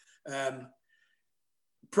time.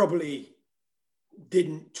 Probably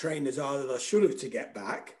didn't train as hard as I should have to get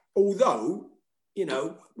back. Although, you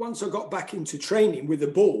know, once I got back into training with the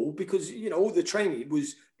ball, because, you know, all the training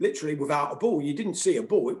was literally without a ball. You didn't see a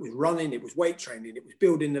ball. It was running, it was weight training, it was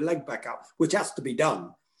building the leg back up, which has to be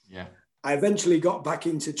done. Yeah. I eventually got back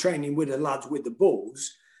into training with the lads with the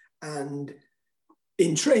balls. And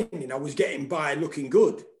in training, I was getting by looking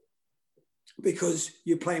good because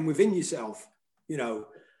you're playing within yourself, you know.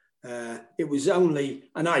 It was only,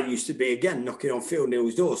 and I used to be again knocking on Phil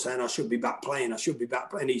Neal's door saying I should be back playing.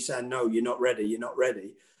 He's saying, no, you're not ready.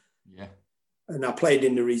 Yeah. And I played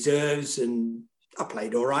in the reserves, and I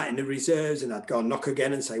played all right in the reserves, and I'd go and knock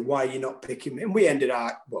again and say, why are you not picking me? And we ended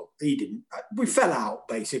up, well, he didn't. We fell out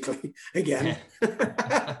basically again.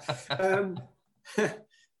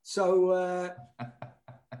 So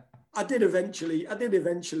I did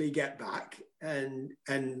eventually get back, and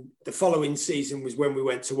the following season was when we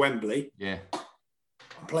went to Wembley. Yeah.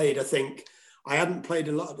 I think I hadn't played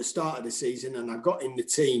a lot at the start of the season, and I got in the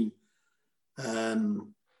team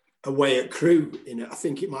away at Crewe I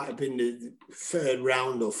think it might have been the third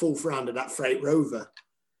round or fourth round of that Freight Rover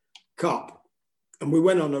Cup. And we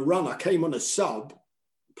went on a run. I came on a sub,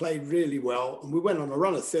 played really well, and we went on a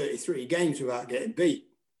run of 33 games without getting beat.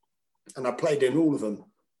 And I played in all of them.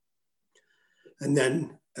 And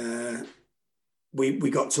then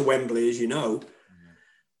we got to Wembley, as you know.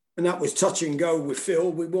 And that was touch and go with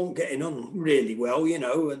Phil. We weren't getting on really well, and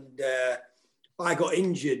I got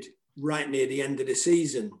injured right near the end of the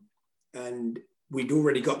season. And we'd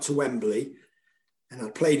already got to Wembley, and I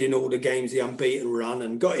played in all the games, the unbeaten run,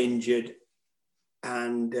 and got injured.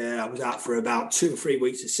 And I was out for about 2 or 3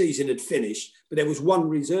 weeks. The season had finished, but there was one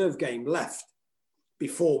reserve game left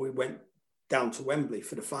before we went down to Wembley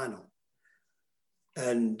for the final.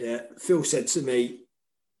 And Phil said to me,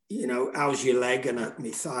 how's your leg and my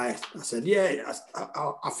thigh? I said, yeah,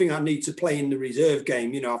 I think I need to play in the reserve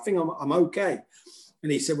game. I think I'm okay.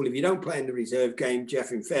 And he said, well, if you don't play in the reserve game,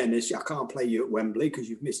 Jeff, in fairness, I can't play you at Wembley because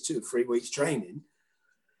you've missed 2 or 3 weeks training.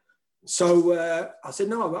 So I said,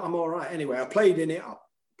 no, I'm all right. Anyway, I played in it. I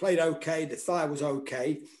played okay. The thigh was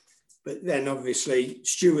okay. But then obviously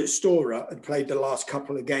Stuart Storer had played the last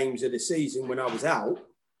couple of games of the season when I was out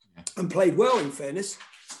and played well, in fairness.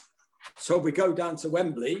 So we go down to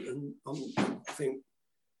Wembley, and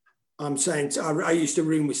I'm saying, I used to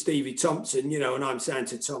room with Stevie Thompson, and I'm saying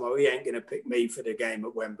to Tomo, he ain't going to pick me for the game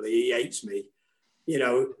at Wembley. He hates me.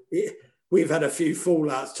 We've had a few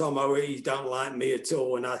fallouts, Tomo. He don't like me at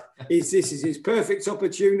all. And this is his perfect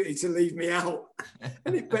opportunity to leave me out.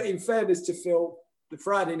 But in fairness to Phil, the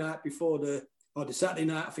Friday night before the Saturday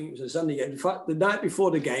night, I think it was a Sunday game. In fact, the night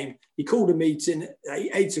before the game, he called a meeting at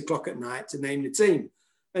 8 o'clock at night to name the team.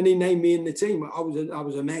 And he named me in the team. I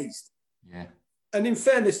was amazed. Yeah. And in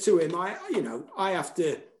fairness to him, I have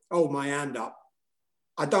to hold my hand up.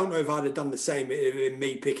 I don't know if I'd have done the same in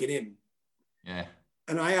me picking him. Yeah.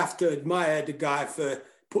 And I have to admire the guy for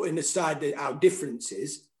putting aside our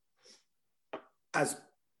differences as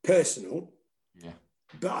personal. Yeah.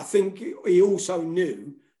 But I think he also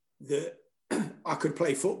knew that I could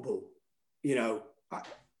play football,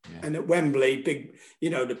 and at Wembley, big,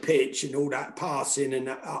 the pitch and all that passing, and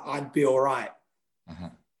I'd be all right. Uh-huh.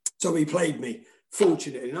 So he played me,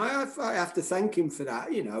 fortunately, and I have to thank him for that,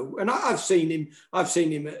 And I've seen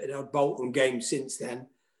him at a Bolton game since then.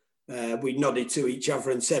 We nodded to each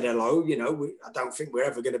other and said hello. I don't think we're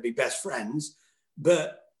ever going to be best friends,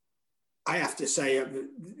 but I have to say,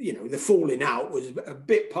 the falling out was a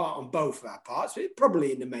bit part on both of our parts. But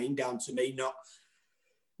probably in the main down to me not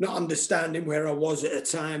understanding where I was at a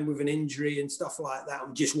time with an injury and stuff like that.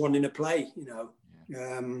 I'm just wanting to play.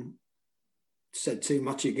 Said too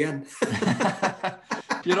much again.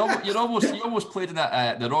 You almost played in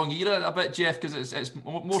the wrong era a bit, Jeff, because it's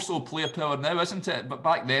more so player power now, isn't it? But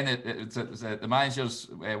back then, it was the manager's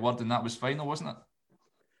word, and that was final, wasn't it?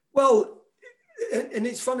 Well, and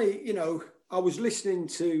it's funny, I was listening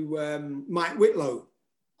to Mike Whitlow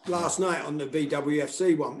last night on the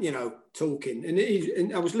BWFC one, talking,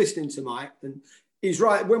 and I was listening to Mike, and he's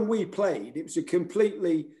right. When we played, it was a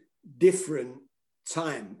completely different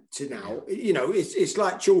time to now. It's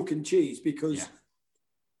like chalk and cheese, because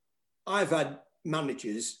I've had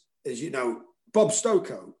managers, as you know, Bob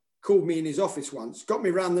Stokoe called me in his office once, got me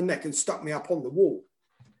round the neck and stuck me up on the wall,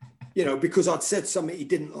 because I'd said something he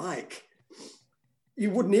didn't like. You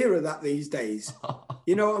wouldn't hear of that these days.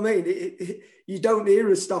 You know what I mean? You don't hear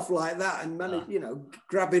of stuff like that, and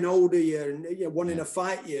grabbing hold of you and wanting to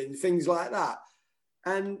fight you and things like that.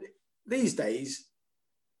 And these days,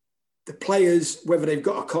 the players, whether they've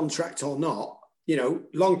got a contract or not,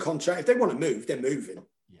 long contract, if they want to move, they're moving.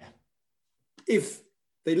 Yeah. If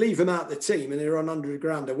they leave them out the team and they're on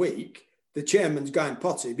 £100,000 a week, the chairman's going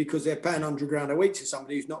potty because they're paying £100,000 a week to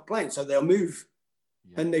somebody who's not playing. So they'll move.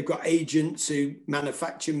 Yeah. And they've got agents who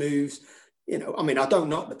manufacture moves. I don't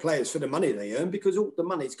knock the players for the money they earn, because all the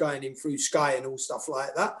money's going in through Sky and all stuff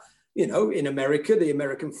like that. In America, the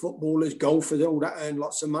American footballers, golfers, all that earn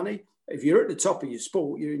lots of money. If you're at the top of your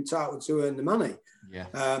sport, you're entitled to earn the money. Yeah.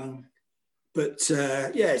 But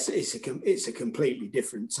it's a completely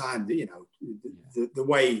different time. You know, the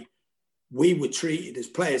way we were treated as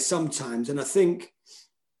players sometimes, and I think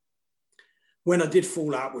when I did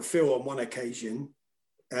fall out with Phil on one occasion,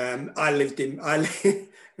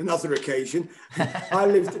 another occasion. I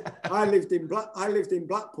lived in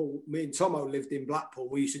Blackpool. Me and Tomo lived in Blackpool.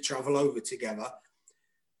 We used to travel over together.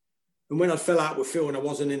 And when I fell out with Phil and I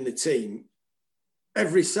wasn't in the team,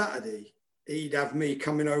 every Saturday he'd have me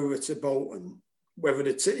coming over to Bolton. Whether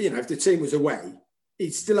if the team was away,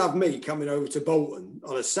 he'd still have me coming over to Bolton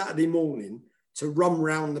on a Saturday morning to run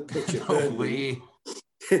round the pitch at Burnley,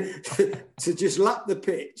 to just lap the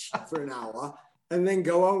pitch for an hour and then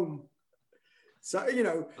go home. So, you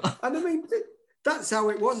know, and I mean, that's how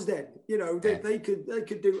it was then. You know, they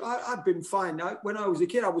could do. I've been fined. When I was a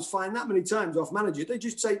kid, I was fined that many times off manager. They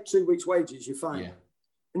just take 2 weeks' wages, you're fine. Yeah.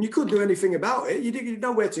 And you couldn't do anything about it. You didn't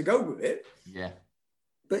know where to go with it. Yeah.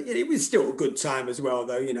 But it was still a good time as well,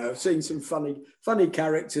 though. You know, I've seen some funny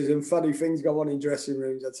characters and funny things go on in dressing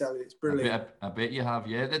rooms. I tell you, it's brilliant. I bet you have,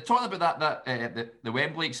 yeah. Talking about the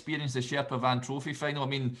Wembley experience, the Sherpa Van Trophy final. I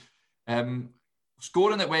mean,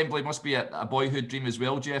 scoring at Wembley must be a boyhood dream as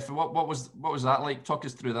well, Jeff. What was that like? Talk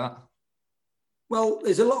us through that. Well,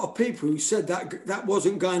 there's a lot of people who said that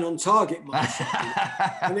wasn't going on target,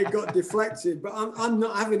 and it got deflected. But I'm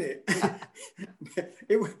not having it.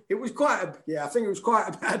 It was quite I think it was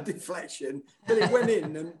quite a bad deflection, but it went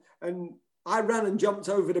in, and I ran and jumped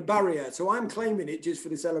over the barrier. So I'm claiming it just for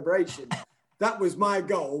the celebration. That was my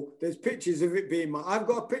goal. There's pictures of it being I've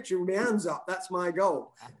got a picture with my hands up. That's my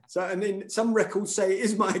goal. So, and then some records say it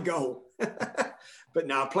is my goal. But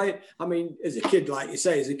now I mean, as a kid, like you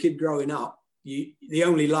say, as a kid growing up, the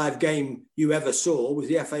only live game you ever saw was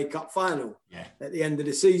the FA Cup final at the end of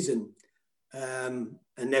the season. And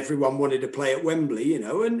everyone wanted to play at Wembley, you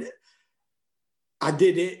know, and I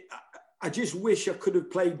did it. I just wish I could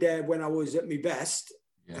have played there when I was at my best,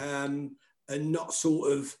 and not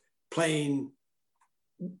sort of playing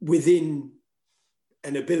within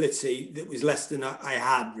an ability that was less than I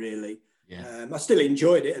had, really. Yeah. I still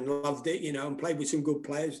enjoyed it and loved it, you know, and played with some good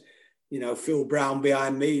players. You know, Phil Brown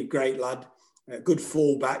behind me, great lad, good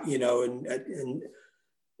fullback, you know, and a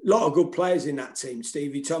lot of good players in that team.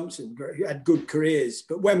 Stevie Thompson had good careers,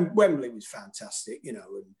 but Wembley was fantastic, you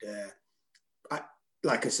know. And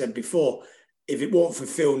like I said before, if it weren't for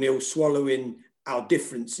Phil Neal swallowing our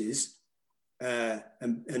differences,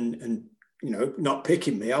 and you know, not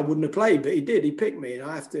picking me, I wouldn't have played. But he did. He picked me, and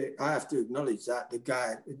I have to acknowledge that the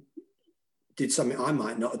guy did something I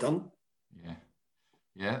might not have done.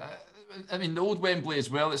 Yeah. I mean, the old Wembley as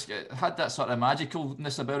well. It had that sort of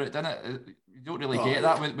magicalness about it, didn't it? You don't really get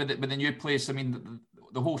that with the new place. I mean,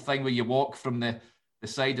 the whole thing where you walk from the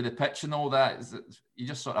side of the pitch and all that, you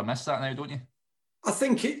just sort of miss that now, don't you? I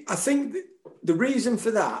think the reason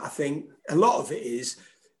for that, I think a lot of it is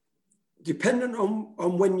dependent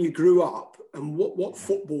on when you grew up and what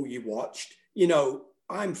football you watched. You know,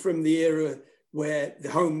 I'm from the era where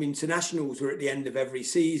the home internationals were at the end of every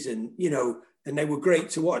season, you know, and they were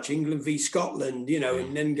great to watch. England v Scotland, you know,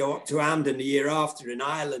 and then go up to Hampden the year after in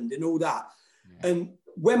Ireland and all that. Yeah. And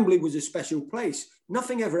Wembley was a special place.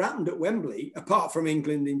 Nothing ever happened at Wembley apart from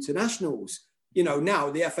England internationals. You know,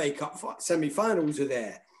 now the FA Cup semi-finals are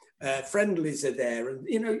there, friendlies are there, and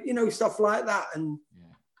you know stuff like that. And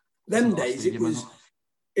them days it was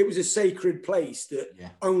a sacred place that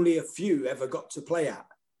only a few ever got to play at.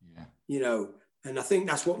 Yeah. You know, and I think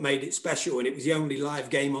that's what made it special. And it was the only live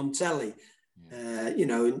game on telly. Yeah. You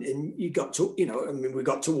know, and you got to, you know, I mean, we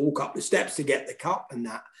got to walk up the steps to get the cup and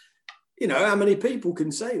that. You know, how many people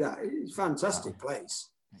can say that? It's a fantastic place.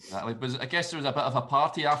 Exactly. I guess there was a bit of a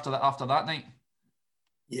party after that night.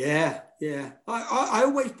 Yeah. I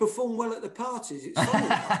always perform well at the parties. It's funny.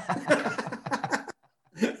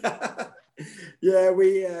 Yeah,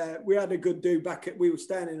 we had a good do back at. We were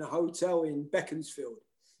staying in a hotel in Beaconsfield,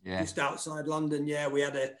 just outside London. Yeah, we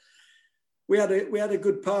had a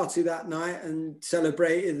good party that night and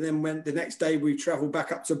celebrated. And then the next day we travelled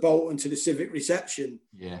back up to Bolton to the civic reception.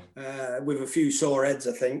 Yeah, with a few sore heads,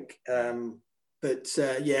 I think.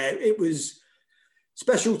 It was a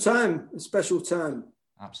special time.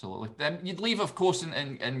 Absolutely. You'd leave, of course,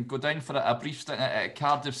 and go down for a brief stint at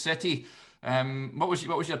Cardiff City. What was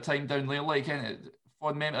your time down there like?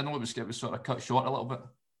 Fond memory? I know it was sort of cut short a little bit.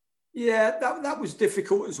 Yeah, that was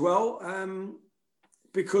difficult as well,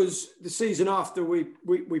 because the season after we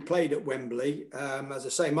played at Wembley, as I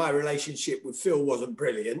say, my relationship with Phil wasn't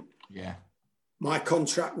brilliant. Yeah, my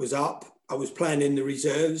contract was up. I was playing in the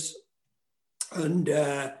reserves, and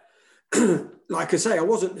like I say, I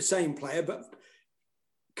wasn't the same player, but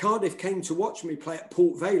Cardiff came to watch me play at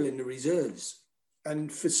Port Vale in the reserves.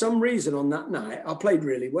 And for some reason on that night, I played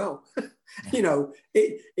really well. You know,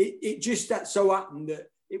 it just that so happened that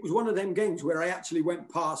it was one of them games where I actually went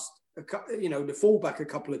past, you know, the fullback a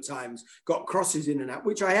couple of times, got crosses in and out,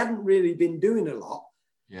 which I hadn't really been doing a lot.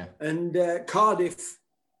 Yeah. And Cardiff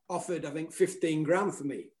offered, I think, 15 grand for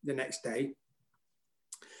me the next day.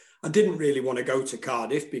 I didn't really want to go to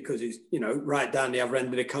Cardiff because it's, you know, right down the other end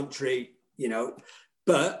of the country, you know,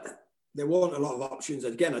 but there weren't a lot of options.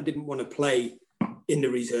 Again, I didn't want to play in the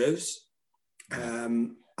reserves.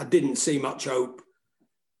 I didn't see much hope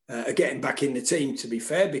getting back in the team, to be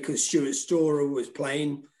fair, because Stuart Storer was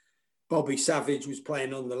playing, Bobby Savage was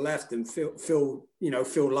playing on the left, and Phil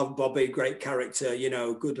loved Bobby, great character, you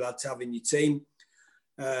know, good lad to have in your team.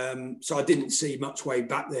 So I didn't see much way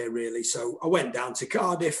back there, really. So I went down to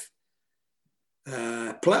Cardiff.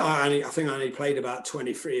 I think I only played about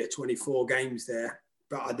 23 or 24 games there,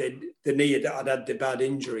 but I did the knee that I'd had the bad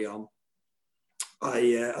injury on.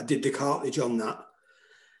 I did the cartilage on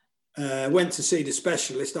that. Went to see the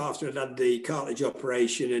specialist after I'd had the cartilage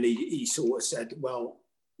operation, and he sort of said, well,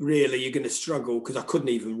 really, you're going to struggle, because I couldn't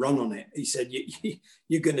even run on it. He said,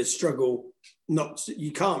 you're going to struggle.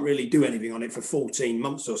 You can't really do anything on it for 14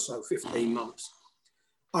 months or so, 15 months.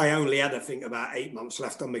 I only had, I think, about 8 months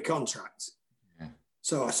left on my contract. Yeah.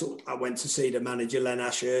 So I went to see the manager, Len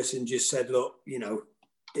Ashurst, and just said, look, you know,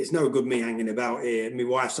 it's no good me hanging about here. My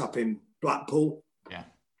wife's up in Blackpool. Yeah.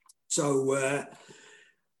 So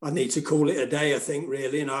I need to call it a day, I think,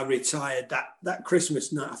 really. And I retired that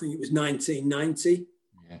Christmas night. I think it was 1990.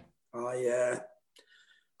 Yeah. I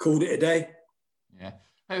called it a day. Yeah.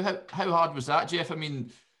 How hard was that, Jeff? I mean,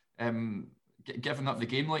 giving up the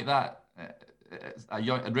game like that at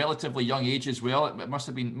a relatively young age as well, it must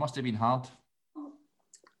have been hard.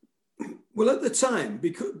 Well, at the time,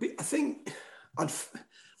 because I think I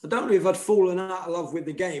don't know if I'd fallen out of love with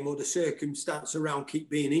the game or the circumstance around keep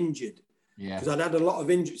being injured. Yeah. Because I'd had a lot of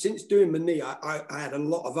injuries. Since doing my knee, I had a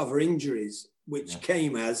lot of other injuries, which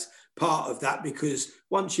came as part of that, because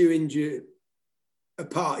once you injure a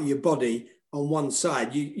part of your body on one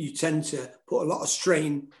side, you tend to put a lot of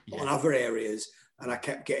strain on other areas. And I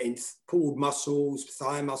kept getting pulled muscles,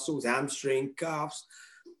 thigh muscles, hamstring, calves.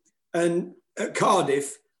 And at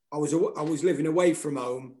Cardiff, I was living away from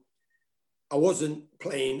home. I wasn't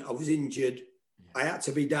playing. I was injured. Yeah. I had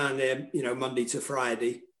to be down there, you know, Monday to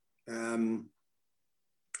Friday. And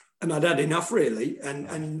I'd had enough, really.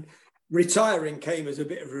 And retiring came as a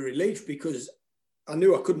bit of a relief, because I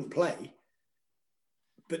knew I couldn't play.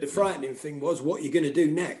 But the frightening thing was, what you're going to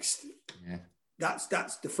do next. Yeah. That's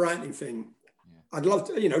the frightening thing. Yeah. I'd love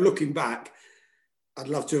to, you know, looking back, I'd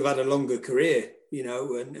love to have had a longer career, you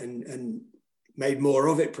know, and made more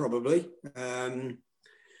of it probably.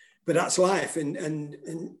 But that's life.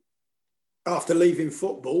 And after leaving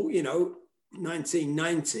football, you know,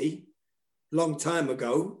 1990, long time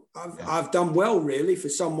ago, I've done well, really, for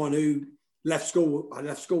someone who left school. I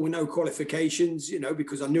left school with no qualifications, you know,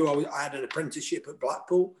 because I knew I had an apprenticeship at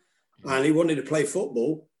Blackpool. I only wanted to play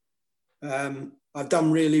football. I've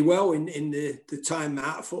done really well in the time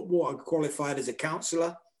out of football. I qualified as a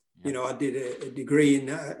counsellor. You know, I did a degree in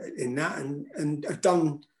that, and I've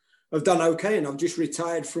done okay. And I've just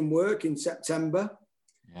retired from work in September.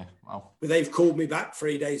 Yeah, wow. But they've called me back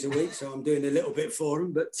 3 days a week, so I'm doing a little bit for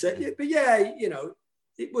them. But yeah, you know,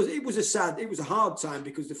 it was a hard time,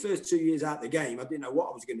 because the first 2 years out of the game, I didn't know what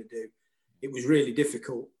I was going to do. It was really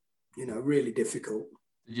difficult, you know, really difficult.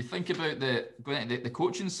 Did you think about going into the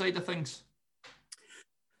coaching side of things?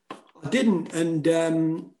 I didn't, and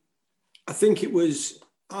I think it was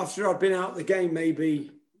after I'd been out of the game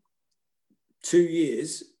maybe 2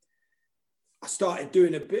 years. I started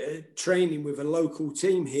doing a bit of training with a local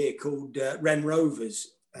team here called Wren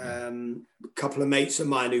Rovers. A couple of mates of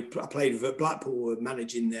mine who I played with at Blackpool were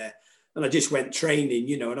managing there. And I just went training,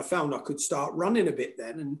 you know, and I found I could start running a bit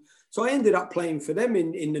then. And so I ended up playing for them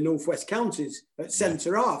in the Northwest Counties at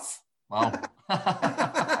centre half. Wow.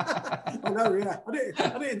 I know, yeah.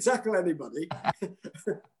 I didn't tackle anybody.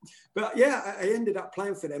 But yeah, I ended up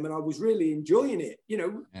playing for them, and I was really enjoying it. You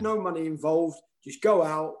know, no money involved, just go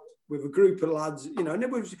out with a group of lads, you know, and there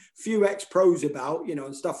was a few ex-pros about, you know,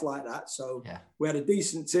 and stuff like that. So we had a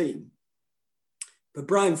decent team. But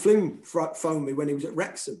Brian Flynn phoned me when he was at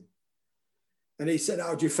Wrexham. And he said,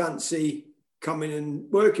 how do you fancy coming and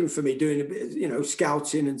working for me, doing a bit of, you know,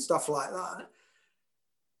 scouting and stuff like that?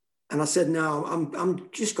 And I said, no, I'm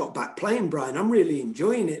just got back playing, Brian. I'm really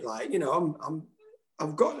enjoying it. Like, you know,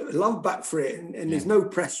 I've got love back for it, and there's no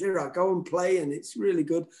pressure. I go and play, and it's really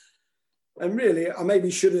good. And really, I maybe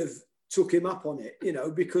should have took him up on it, you know,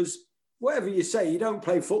 because whatever you say, you don't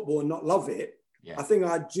play football and not love it. Yeah. I think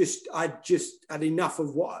I just had enough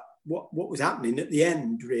of what was happening at the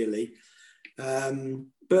end, really.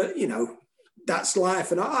 But you know, that's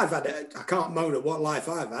life, and I've had it. I can't moan at what life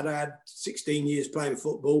I've had. I had 16 years playing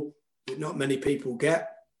football that not many people get.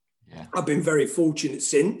 Yeah. I've been very fortunate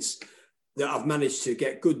since that I've managed to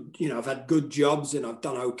get good. You know, I've had good jobs and I've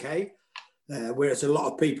done okay. Whereas a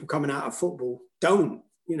lot of people coming out of football don't.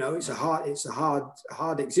 You know, it's a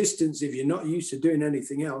hard existence if you're not used to doing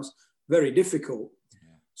anything else. Very difficult.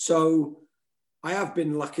 Yeah. So I have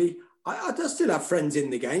been lucky. I still have friends in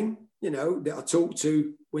the game, you know, that I talk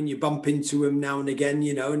to when you bump into them now and again,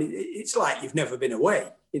 you know, and it's like you've never been away.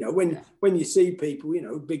 You know, when you see people, you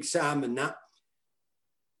know, Big Sam and that,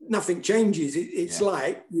 nothing changes. It's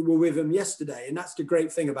like you were with them yesterday. And that's the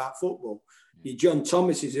great thing about football. Your John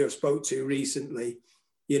Thomases who I spoke to recently,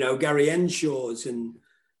 you know, Gary Henshaws and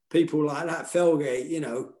people like that, Felgate, you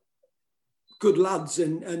know, good lads.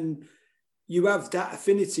 And you have that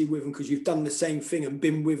affinity with them because you've done the same thing and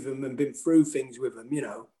been with them and been through things with them, you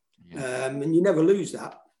know. Yeah. And you never lose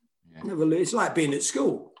that. Yeah. Never lose. It's like being at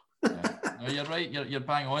school. Yeah. No, you're right. You're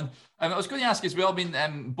bang on. I was going to ask as well. I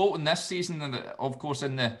mean, Bolton this season, and of course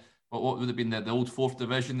in the what would have been the old fourth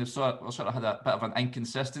division, they've sort of had a bit of an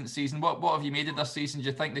inconsistent season. What have you made of this season? Do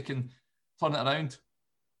you think they can turn it around?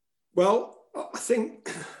 Well, I think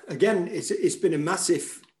again, it's been a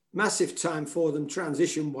massive time for them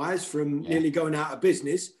transition-wise from nearly going out of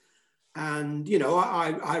business. And, you know,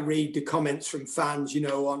 I read the comments from fans, you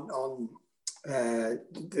know, on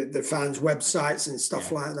the fans' websites and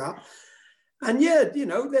stuff like that. And, you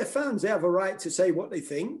know, they're fans. They have a right to say what they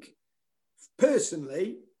think.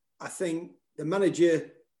 Personally, I think the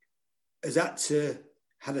manager has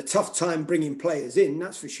had a tough time bringing players in,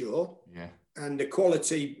 that's for sure. Yeah. And the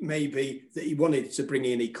quality maybe that he wanted to bring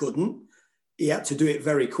in, he couldn't. He had to do it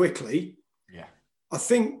very quickly. Yeah. I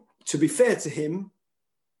think, to be fair to him,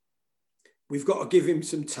 we've got to give him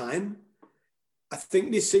some time. I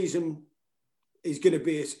think this season is going to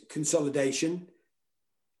be a consolidation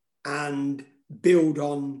and build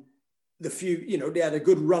on the few, you know, they had a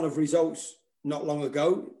good run of results not long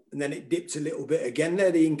ago, and then it dipped a little bit again.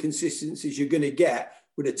 They're the inconsistencies you're going to get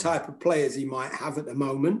with the type of players he might have at the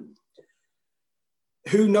moment.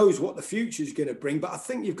 Who knows what the future is going to bring, but I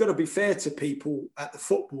think you've got to be fair to people at the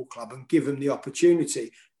football club and give them the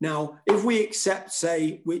opportunity. Now, if we accept,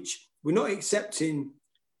 say, which we're not accepting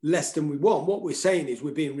less than we want, what we're saying is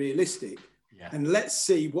we're being realistic. Yeah. And let's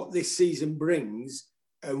see what this season brings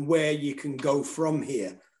and where you can go from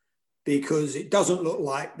here. Because it doesn't look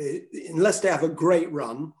like, unless they have a great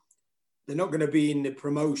run, they're not going to be in the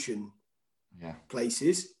promotion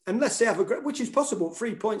places. Unless they have a great, which is possible,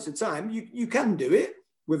 3 points a time, you can do it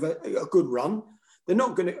with a good run. They're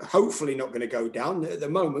not going to, hopefully not going to go down at the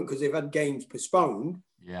moment because they've had games postponed.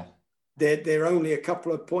 Yeah. They're only a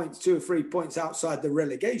couple of points, 2 or 3 points outside the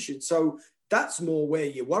relegation. So that's more where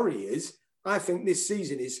your worry is. I think this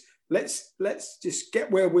season is, let's just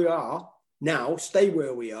get where we are now, stay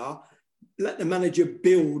where we are, let the manager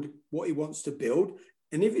build what he wants to build.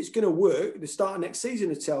 And if it's going to work, the start of next season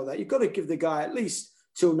to tell that, you've got to give the guy at least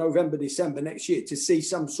till November, December next year to see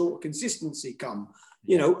some sort of consistency come,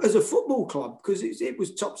 you know, as a football club, because it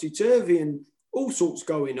was topsy-turvy and all sorts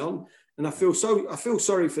going on. And I feel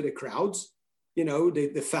sorry for the crowds, you know, the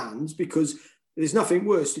fans, because there's nothing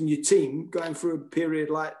worse than your team going through a period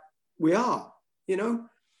like we are, you know,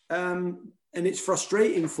 and it's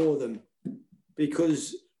frustrating for them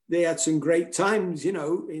because they had some great times, you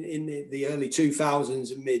know, in the early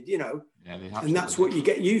 2000s and mid, you know, and that's what you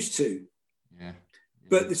get used to. Yeah.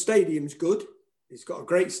 But the stadium's good. It's got a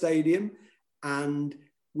great stadium, and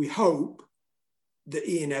we hope that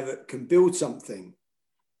Ian Evatt can build something.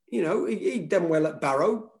 You know, he'd done well at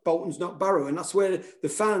Barrow. Bolton's not Barrow. And that's where the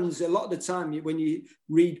fans, a lot of the time, when you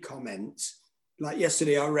read comments, like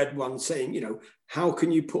yesterday I read one saying, you know, how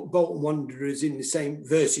can you put Bolton Wanderers in the same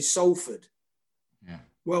versus Salford? Yeah.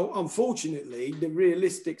 Well, unfortunately, the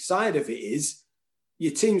realistic side of it is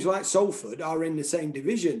your teams like Salford are in the same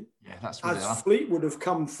division. Yeah, that's where as Fleetwood have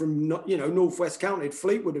come from, you know, Northwest County.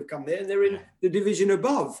 Fleetwood have come there and they're in the division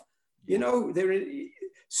above. You know, they're in,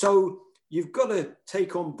 so you've got to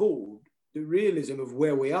take on board the realism of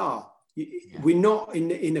where we are. We're not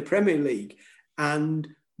in the Premier League, and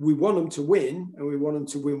we want them to win, and we want them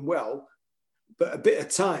to win well. But a bit of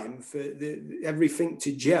time for everything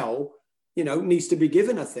to gel, you know, needs to be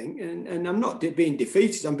given, I think. And I'm not being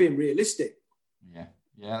defeated. I'm being realistic.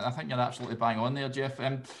 Yeah, I think you're absolutely bang on there, Jeff.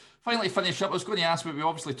 Finally, finish up, I was going to ask, we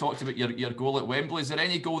obviously talked about your goal at Wembley. Is there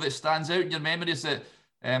any goal that stands out in your memories that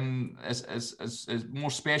is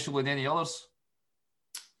more special than any others?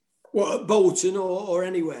 What, at Bolton or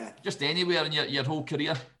anywhere? Just anywhere in your whole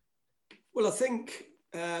career. Well, I think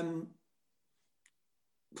the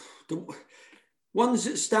ones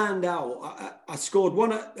that stand out, I scored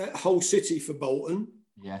one at Hull City for Bolton.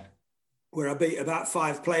 Yeah. Where I beat about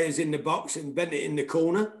 5 players in the box and bent it in the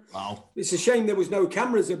corner. Wow. It's a shame there was no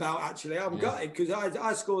cameras about, actually. I'm gutted because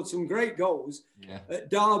I scored some great goals. Yeah. At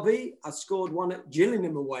Derby, I scored one at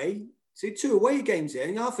Gillingham away. See, 2 away games here,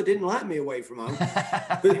 and Arthur didn't like me away from home.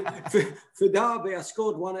 for Derby, I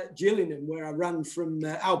scored one at Gillingham where I ran from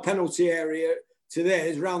our penalty area to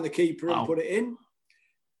theirs, round the keeper and put it in.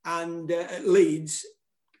 And at Leeds,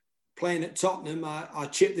 playing at Tottenham, I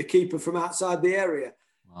chipped the keeper from outside the area.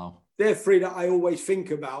 Wow. They're 3 that I always think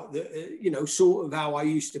about, that, sort of how I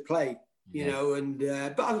used to play,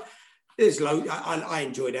 but there's loads. I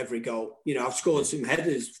enjoyed every goal. I've scored some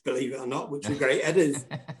headers, believe it or not, which were great headers.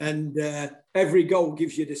 And every goal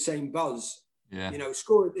gives you the same buzz. Yeah.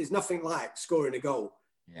 There's nothing like scoring a goal.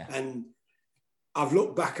 Yeah. And I've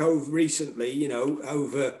looked back over recently,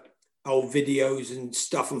 over old videos and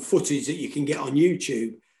stuff and footage that you can get on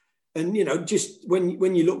YouTube. And, just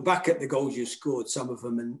when you look back at the goals you scored, some of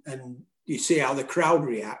them, and you see how the crowd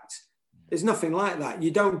react, there's nothing like that. You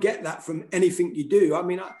don't get that from anything you do. I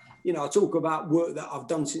mean, I talk about work that I've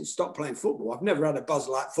done since stopped playing football. I've never had a buzz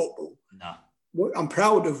like football. No. I'm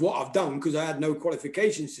proud of what I've done because I had no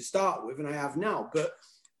qualifications to start with, and I have now. But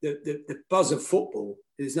the buzz of football,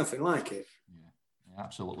 there's nothing like it. Yeah,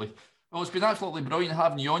 absolutely. Well, it's been absolutely brilliant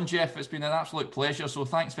having you on, Jeff. It's been an absolute pleasure. So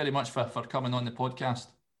thanks very much for coming on the podcast.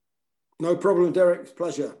 No problem, Derek. It's a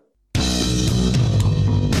pleasure.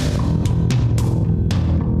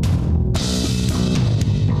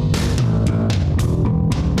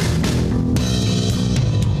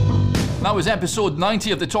 That was episode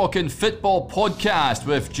 90 of the Talking Football podcast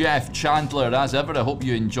with Jeff Chandler. As ever, I hope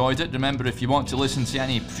you enjoyed it. Remember, if you want to listen to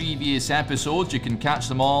any previous episodes, you can catch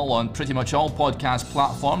them all on pretty much all podcast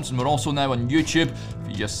platforms. And we're also now on YouTube. If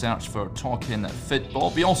you just search for Talking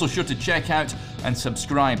Football. Be also sure to check out and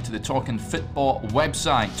subscribe to the Talking Football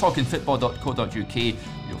website, talkingfootball.co.uk.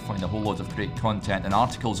 You'll find a whole load of great content and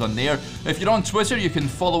articles on there. If you're on Twitter, you can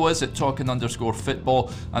follow us at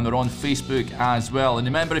Talking_Football, and we're on Facebook as well. And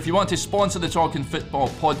remember, if you want to sponsor the Talking Football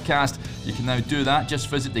podcast, you can now do that. Just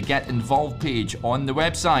visit the Get Involved page on the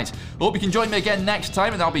website. I hope you can join me again next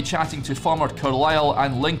time, and I'll be chatting to former Carlisle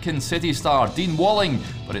and Lincoln City star Dean Walling.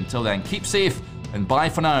 But until then, keep safe and bye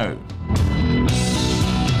for now.